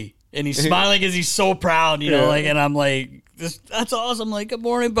 Nasty," and he's smiling because he's so proud, and I'm like, "That's awesome!" Like, "Good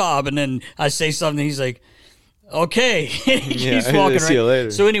morning, Bob," and then I say something, he's like, "Okay," he keeps walking. See you later.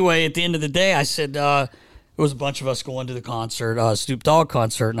 So anyway, at the end of the day, I said, it was a bunch of us going to the concert, Snoop Dogg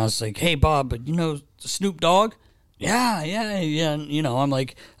concert, and I was like, "Hey, Bob, but Snoop Dogg?" Yeah. I'm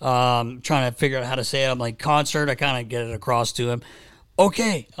like, trying to figure out how to say it. I'm like, concert. I kind of get it across to him.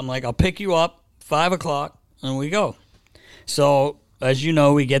 Okay. I'm like, I'll pick you up 5:00 and we go. So as you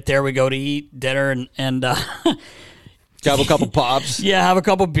know, we get there, we go to eat dinner and Have a couple pops. Yeah, have a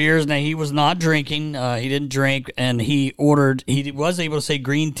couple beers. Now, he was not drinking. He didn't drink, and he was able to say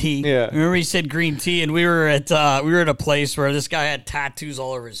green tea. Yeah. Remember he said green tea, and we were at a place where this guy had tattoos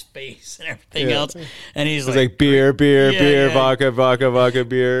all over his face and everything else. And he's like beer, vodka,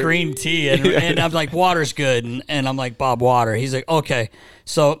 beer. Green tea. And I'm like, water's good. And I'm like, Bob, water. He's like, okay.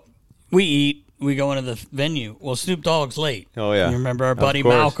 So we eat. We go into the venue. Well, Snoop Dogg's late. Oh, yeah. You remember our buddy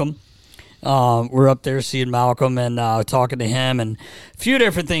Malcolm? We're up there seeing Malcolm and talking to him, and a few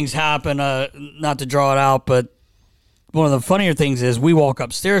different things happen. Not to draw it out, but one of the funnier things is we walk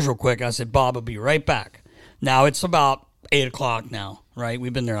upstairs real quick. And I said, Bob, I'll be right back. Now it's about 8 o'clock now, right?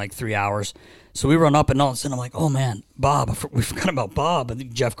 We've been there like 3 hours. So we run up, and all of a sudden I'm like, oh, man, Bob. We forgot about Bob. I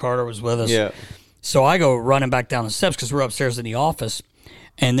think Jeff Carter was with us. Yeah. So I go running back down the steps because we're upstairs in the office,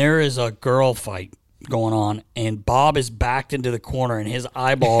 and there is a girl fight going on, and Bob is backed into the corner, and his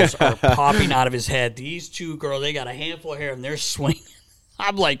eyeballs are popping out of his head. These two girls, they got a handful of hair, and they're swinging.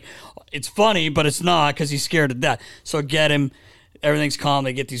 I'm like, it's funny, but it's not because he's scared to death. So get him. Everything's calm.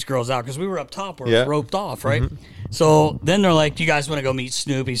 They get these girls out because we were up top. We're roped off, right? Mm-hmm. So then they're like, you guys want to go meet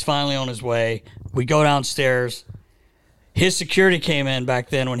Snoop? He's finally on his way. We go downstairs. His security came in back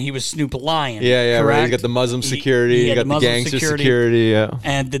then when he was Snoop Lion. Yeah, correct? Right. You got the Muslim security, you got the gangster security, yeah.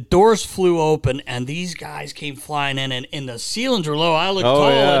 And the doors flew open, and these guys came flying in, and the ceilings were low. I looked tall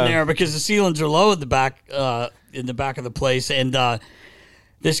in there because the ceilings are low at the back, in the back of the place, and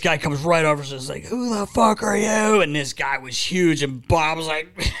this guy comes right over and is like, who the fuck are you? And this guy was huge, and Bob was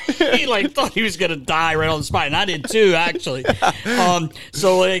like, he like thought he was going to die right on the spot. And I did too, actually.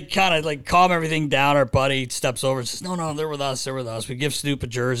 So they kind of like calm everything down. Our buddy steps over and says, no, they're with us. We give Snoop a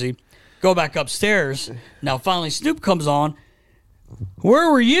jersey. Go back upstairs. Now, finally, Snoop comes on.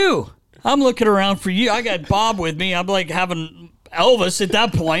 Where were you? I'm looking around for you. I got Bob with me. I'm like having Elvis at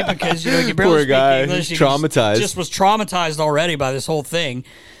that point because you can barely speak English. He traumatized. Was traumatized already by this whole thing.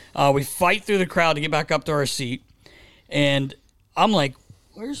 We fight through the crowd to get back up to our seat, and I'm like,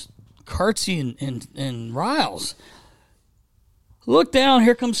 "Where's Kartsy and Riles?" Look down.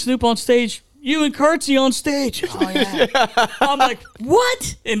 Here comes Snoop on stage. You and Kartsy on stage. Oh yeah. I'm like,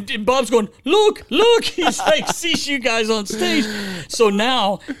 what? And Bob's going, look. He's like, sees you guys on stage. So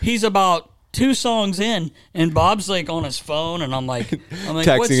now he's about 2 songs in, and Bob's like on his phone, and I'm like,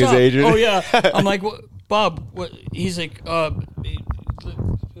 texting what's his up? agent. Oh yeah. I'm like, Bob, what? He's like,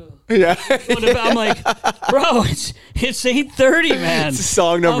 yeah. I'm like, bro, it's 8:30, man. It's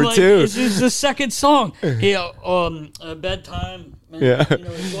song number like, 2. This is the second song. Bedtime. Man, yeah.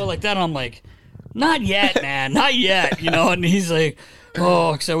 Well, like that. And I'm like, not yet, man, not yet. And he's like,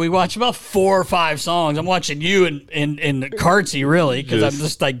 oh, so we watched about 4 or 5 songs. I'm watching you and Kartsy, really, because I'm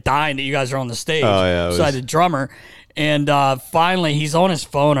just like dying that you guys are on the stage. Oh, yeah. So I did drummer. And finally, he's on his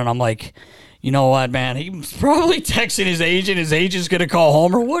phone, and I'm like, you know what, man? He's probably texting his agent. His agent's going to call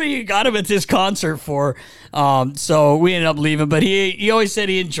Homer. What do you got him at this concert for? So we ended up leaving, but he always said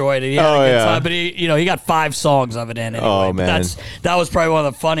he enjoyed it. He had a good time, but he got 5 songs of it in anyway. Oh, man. That was probably one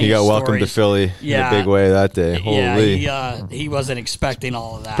of the funniest He got stories. welcomed to Philly in a big way that day. Holy. Yeah, he wasn't expecting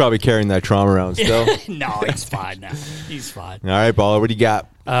all of that. Probably carrying that trauma around still. No, he's fine now. He's fine. All right, Baller, what do you got?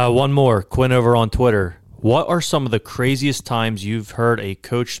 One more. Quinn over on Twitter. What are some of the craziest times you've heard a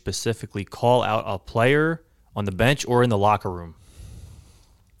coach specifically call out a player on the bench or in the locker room?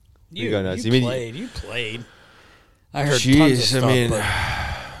 You played. I heard tons of stuff.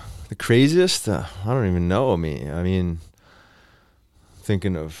 The craziest? I don't even know.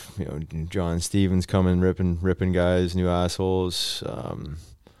 Thinking of John Stevens coming ripping guys, new assholes.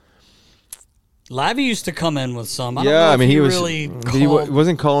 Lavi used to come in with some. I don't know if he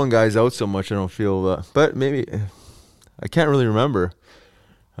wasn't calling guys out so much. I don't feel, but maybe I can't really remember.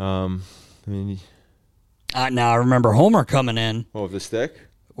 Now I remember Homer coming in. Oh, with a stick.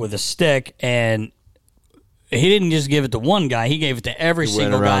 With a stick, and he didn't just give it to one guy. He gave it to every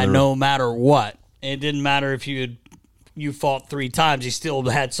single guy, no matter what. It didn't matter if you fought 3 times. He still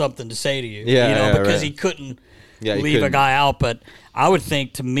had something to say to you. Because he couldn't leave a guy out. But I would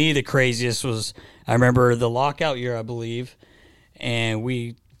think, to me, the craziest was, I remember the lockout year, I believe, and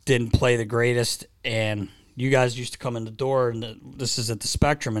we didn't play the greatest, and you guys used to come in the door, and this is at the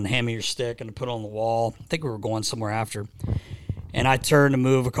Spectrum, and hand me your stick and put it on the wall. I think we were going somewhere after. And I turned to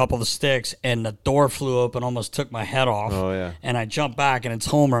move a couple of the sticks, and the door flew open, almost took my head off. Oh, yeah. And I jumped back, and it's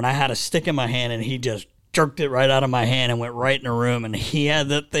Homer, and I had a stick in my hand, and he just jerked it right out of my hand and went right in the room, and he had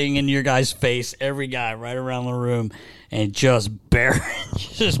that thing in your guy's face, every guy right around the room, and just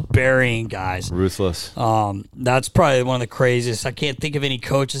burying guys. Ruthless. That's probably one of the craziest. I can't think of any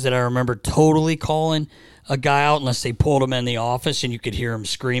coaches that I remember totally calling a guy out unless they pulled him in the office and you could hear him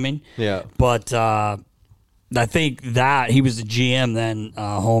screaming. Yeah. But I think that he was the GM then,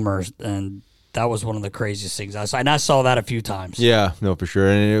 Homer, and that was one of the craziest things I saw. And I saw that a few times. Yeah, no, for sure.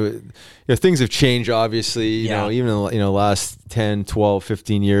 And things have changed, obviously, you know, even in the last 10, 12,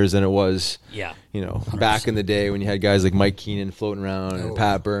 15 years than it was, back in the day when you had guys like Mike Keenan floating around and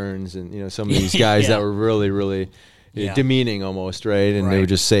Pat Burns and, some of these guys that were really, really demeaning almost, right? And they would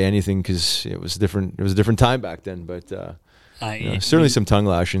just say anything because it was different. It was a different time back then. But certainly some tongue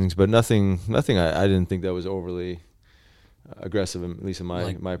lashings, but nothing. I didn't think that was overly aggressive, at least in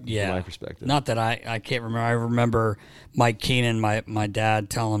my perspective. Not that I can't remember. I remember Mike Keenan, my dad,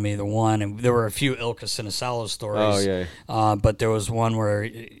 telling me the one, and there were a few Ilka Sinisalo stories. Oh, yeah. But there was one where,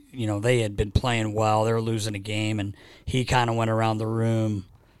 they had been playing well. They were losing a game, and he kind of went around the room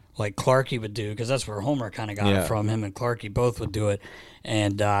like Clarkie would do, because that's where Homer kind of got it from. Him and Clarkie both would do it.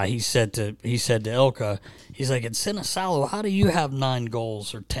 And he said to Ilka, he's like, "At Sinisalo, how do you have 9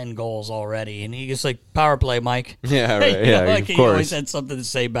 goals or 10 goals already?" And he goes like, "Power play, Mike." Yeah, right. Of he course. always had something to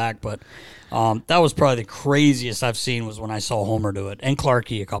say back. But that was probably the craziest I've seen was when I saw Homer do it, and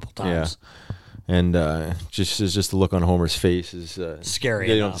Clarkie a couple times. Yeah. And just the look on Homer's face is scary.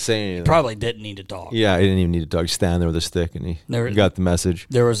 They don't say anything. He probably didn't need a dog. Yeah, he didn't even need a dog. Stand there with a stick, and he got the message.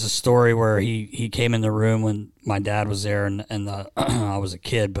 There was a story where he came in the room when my dad was there, and I was a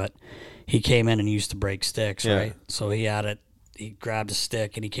kid, but he came in and used to break sticks, right? So he had it. He grabbed a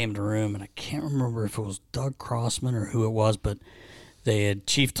stick and he came to the room, and I can't remember if it was Doug Crossman or who it was, but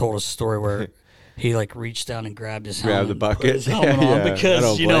Chief told us a story where he reached down and grabbed his helmet, the bucket, put his helmet on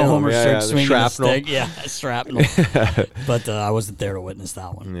because Homer started swinging the stick. Yeah, shrapnel. But I wasn't there to witness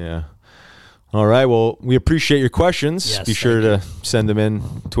that one. Yeah. All right. Well, we appreciate your questions. Yes, Be sure to send them in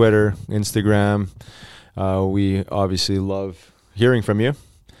Twitter, Instagram. We obviously love hearing from you.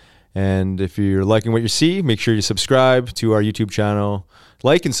 And if you're liking what you see, make sure you subscribe to our YouTube channel.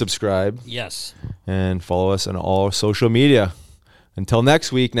 Like and subscribe. Yes. And follow us on all social media. Until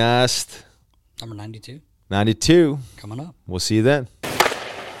next week, Nast. Number 92. 92. Coming up. We'll see you then.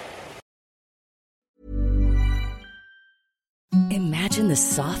 Imagine the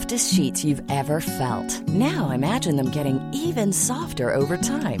softest sheets you've ever felt. Now imagine them getting even softer over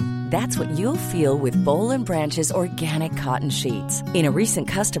time. That's what you'll feel with Boll & Branch's organic cotton sheets. In a recent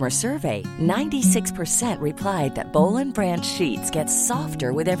customer survey, 96% replied that Boll & Branch sheets get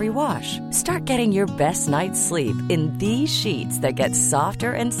softer with every wash. Start getting your best night's sleep in these sheets that get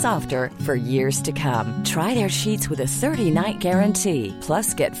softer and softer for years to come. Try their sheets with a 30-night guarantee.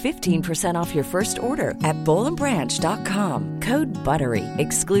 Plus, get 15% off your first order at bollandbranch.com. Code BUTTERY.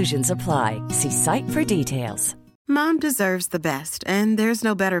 Exclusions apply. See site for details. Mom deserves the best, and there's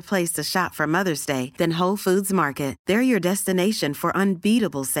no better place to shop for Mother's Day than Whole Foods Market. They're your destination for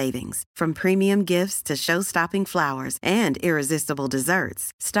unbeatable savings, from premium gifts to show-stopping flowers and irresistible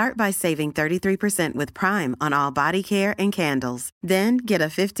desserts. Start by saving 33% with Prime on all body care and candles. Then get a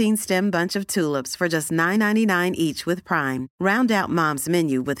 15-stem bunch of tulips for just $9.99 each with Prime. Round out Mom's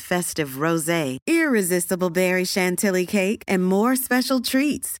menu with festive rosé, irresistible berry chantilly cake, and more special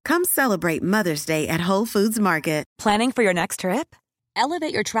treats. Come celebrate Mother's Day at Whole Foods Market. Planning for your next trip?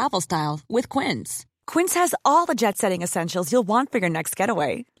 Elevate your travel style with Quince. Quince has all the jet-setting essentials you'll want for your next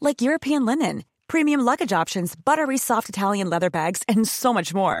getaway, like European linen, premium luggage options, buttery soft Italian leather bags, and so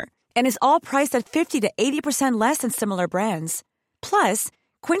much more. And is all priced at 50 to 80% less than similar brands. Plus,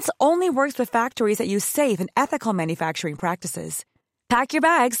 Quince only works with factories that use safe and ethical manufacturing practices. Pack your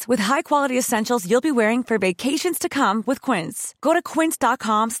bags with high-quality essentials you'll be wearing for vacations to come with Quince. Go to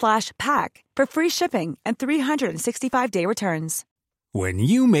quince.com/pack for free shipping and 365-day returns. When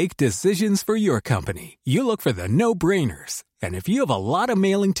you make decisions for your company, you look for the no-brainers. And if you have a lot of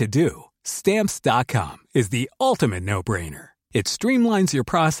mailing to do, Stamps.com is the ultimate no-brainer. It streamlines your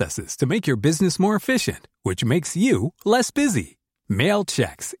processes to make your business more efficient, which makes you less busy. Mail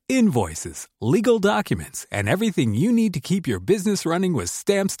checks, invoices, legal documents, and everything you need to keep your business running with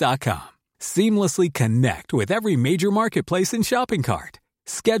Stamps.com. Seamlessly connect with every major marketplace and shopping cart.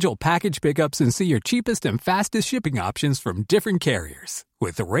 Schedule package pickups and see your cheapest and fastest shipping options from different carriers.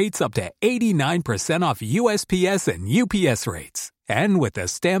 With rates up to 89% off USPS and UPS rates. And with the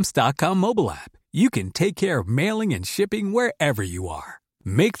Stamps.com mobile app, you can take care of mailing and shipping wherever you are.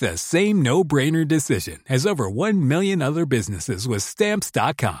 Make the same no-brainer decision as over 1 million other businesses with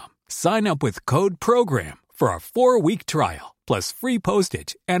Stamps.com. Sign up with code PROGRAM for a 4-week trial, plus free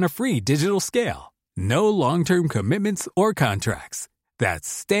postage and a free digital scale. No long-term commitments or contracts. That's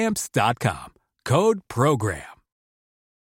Stamps.com. Code PROGRAM.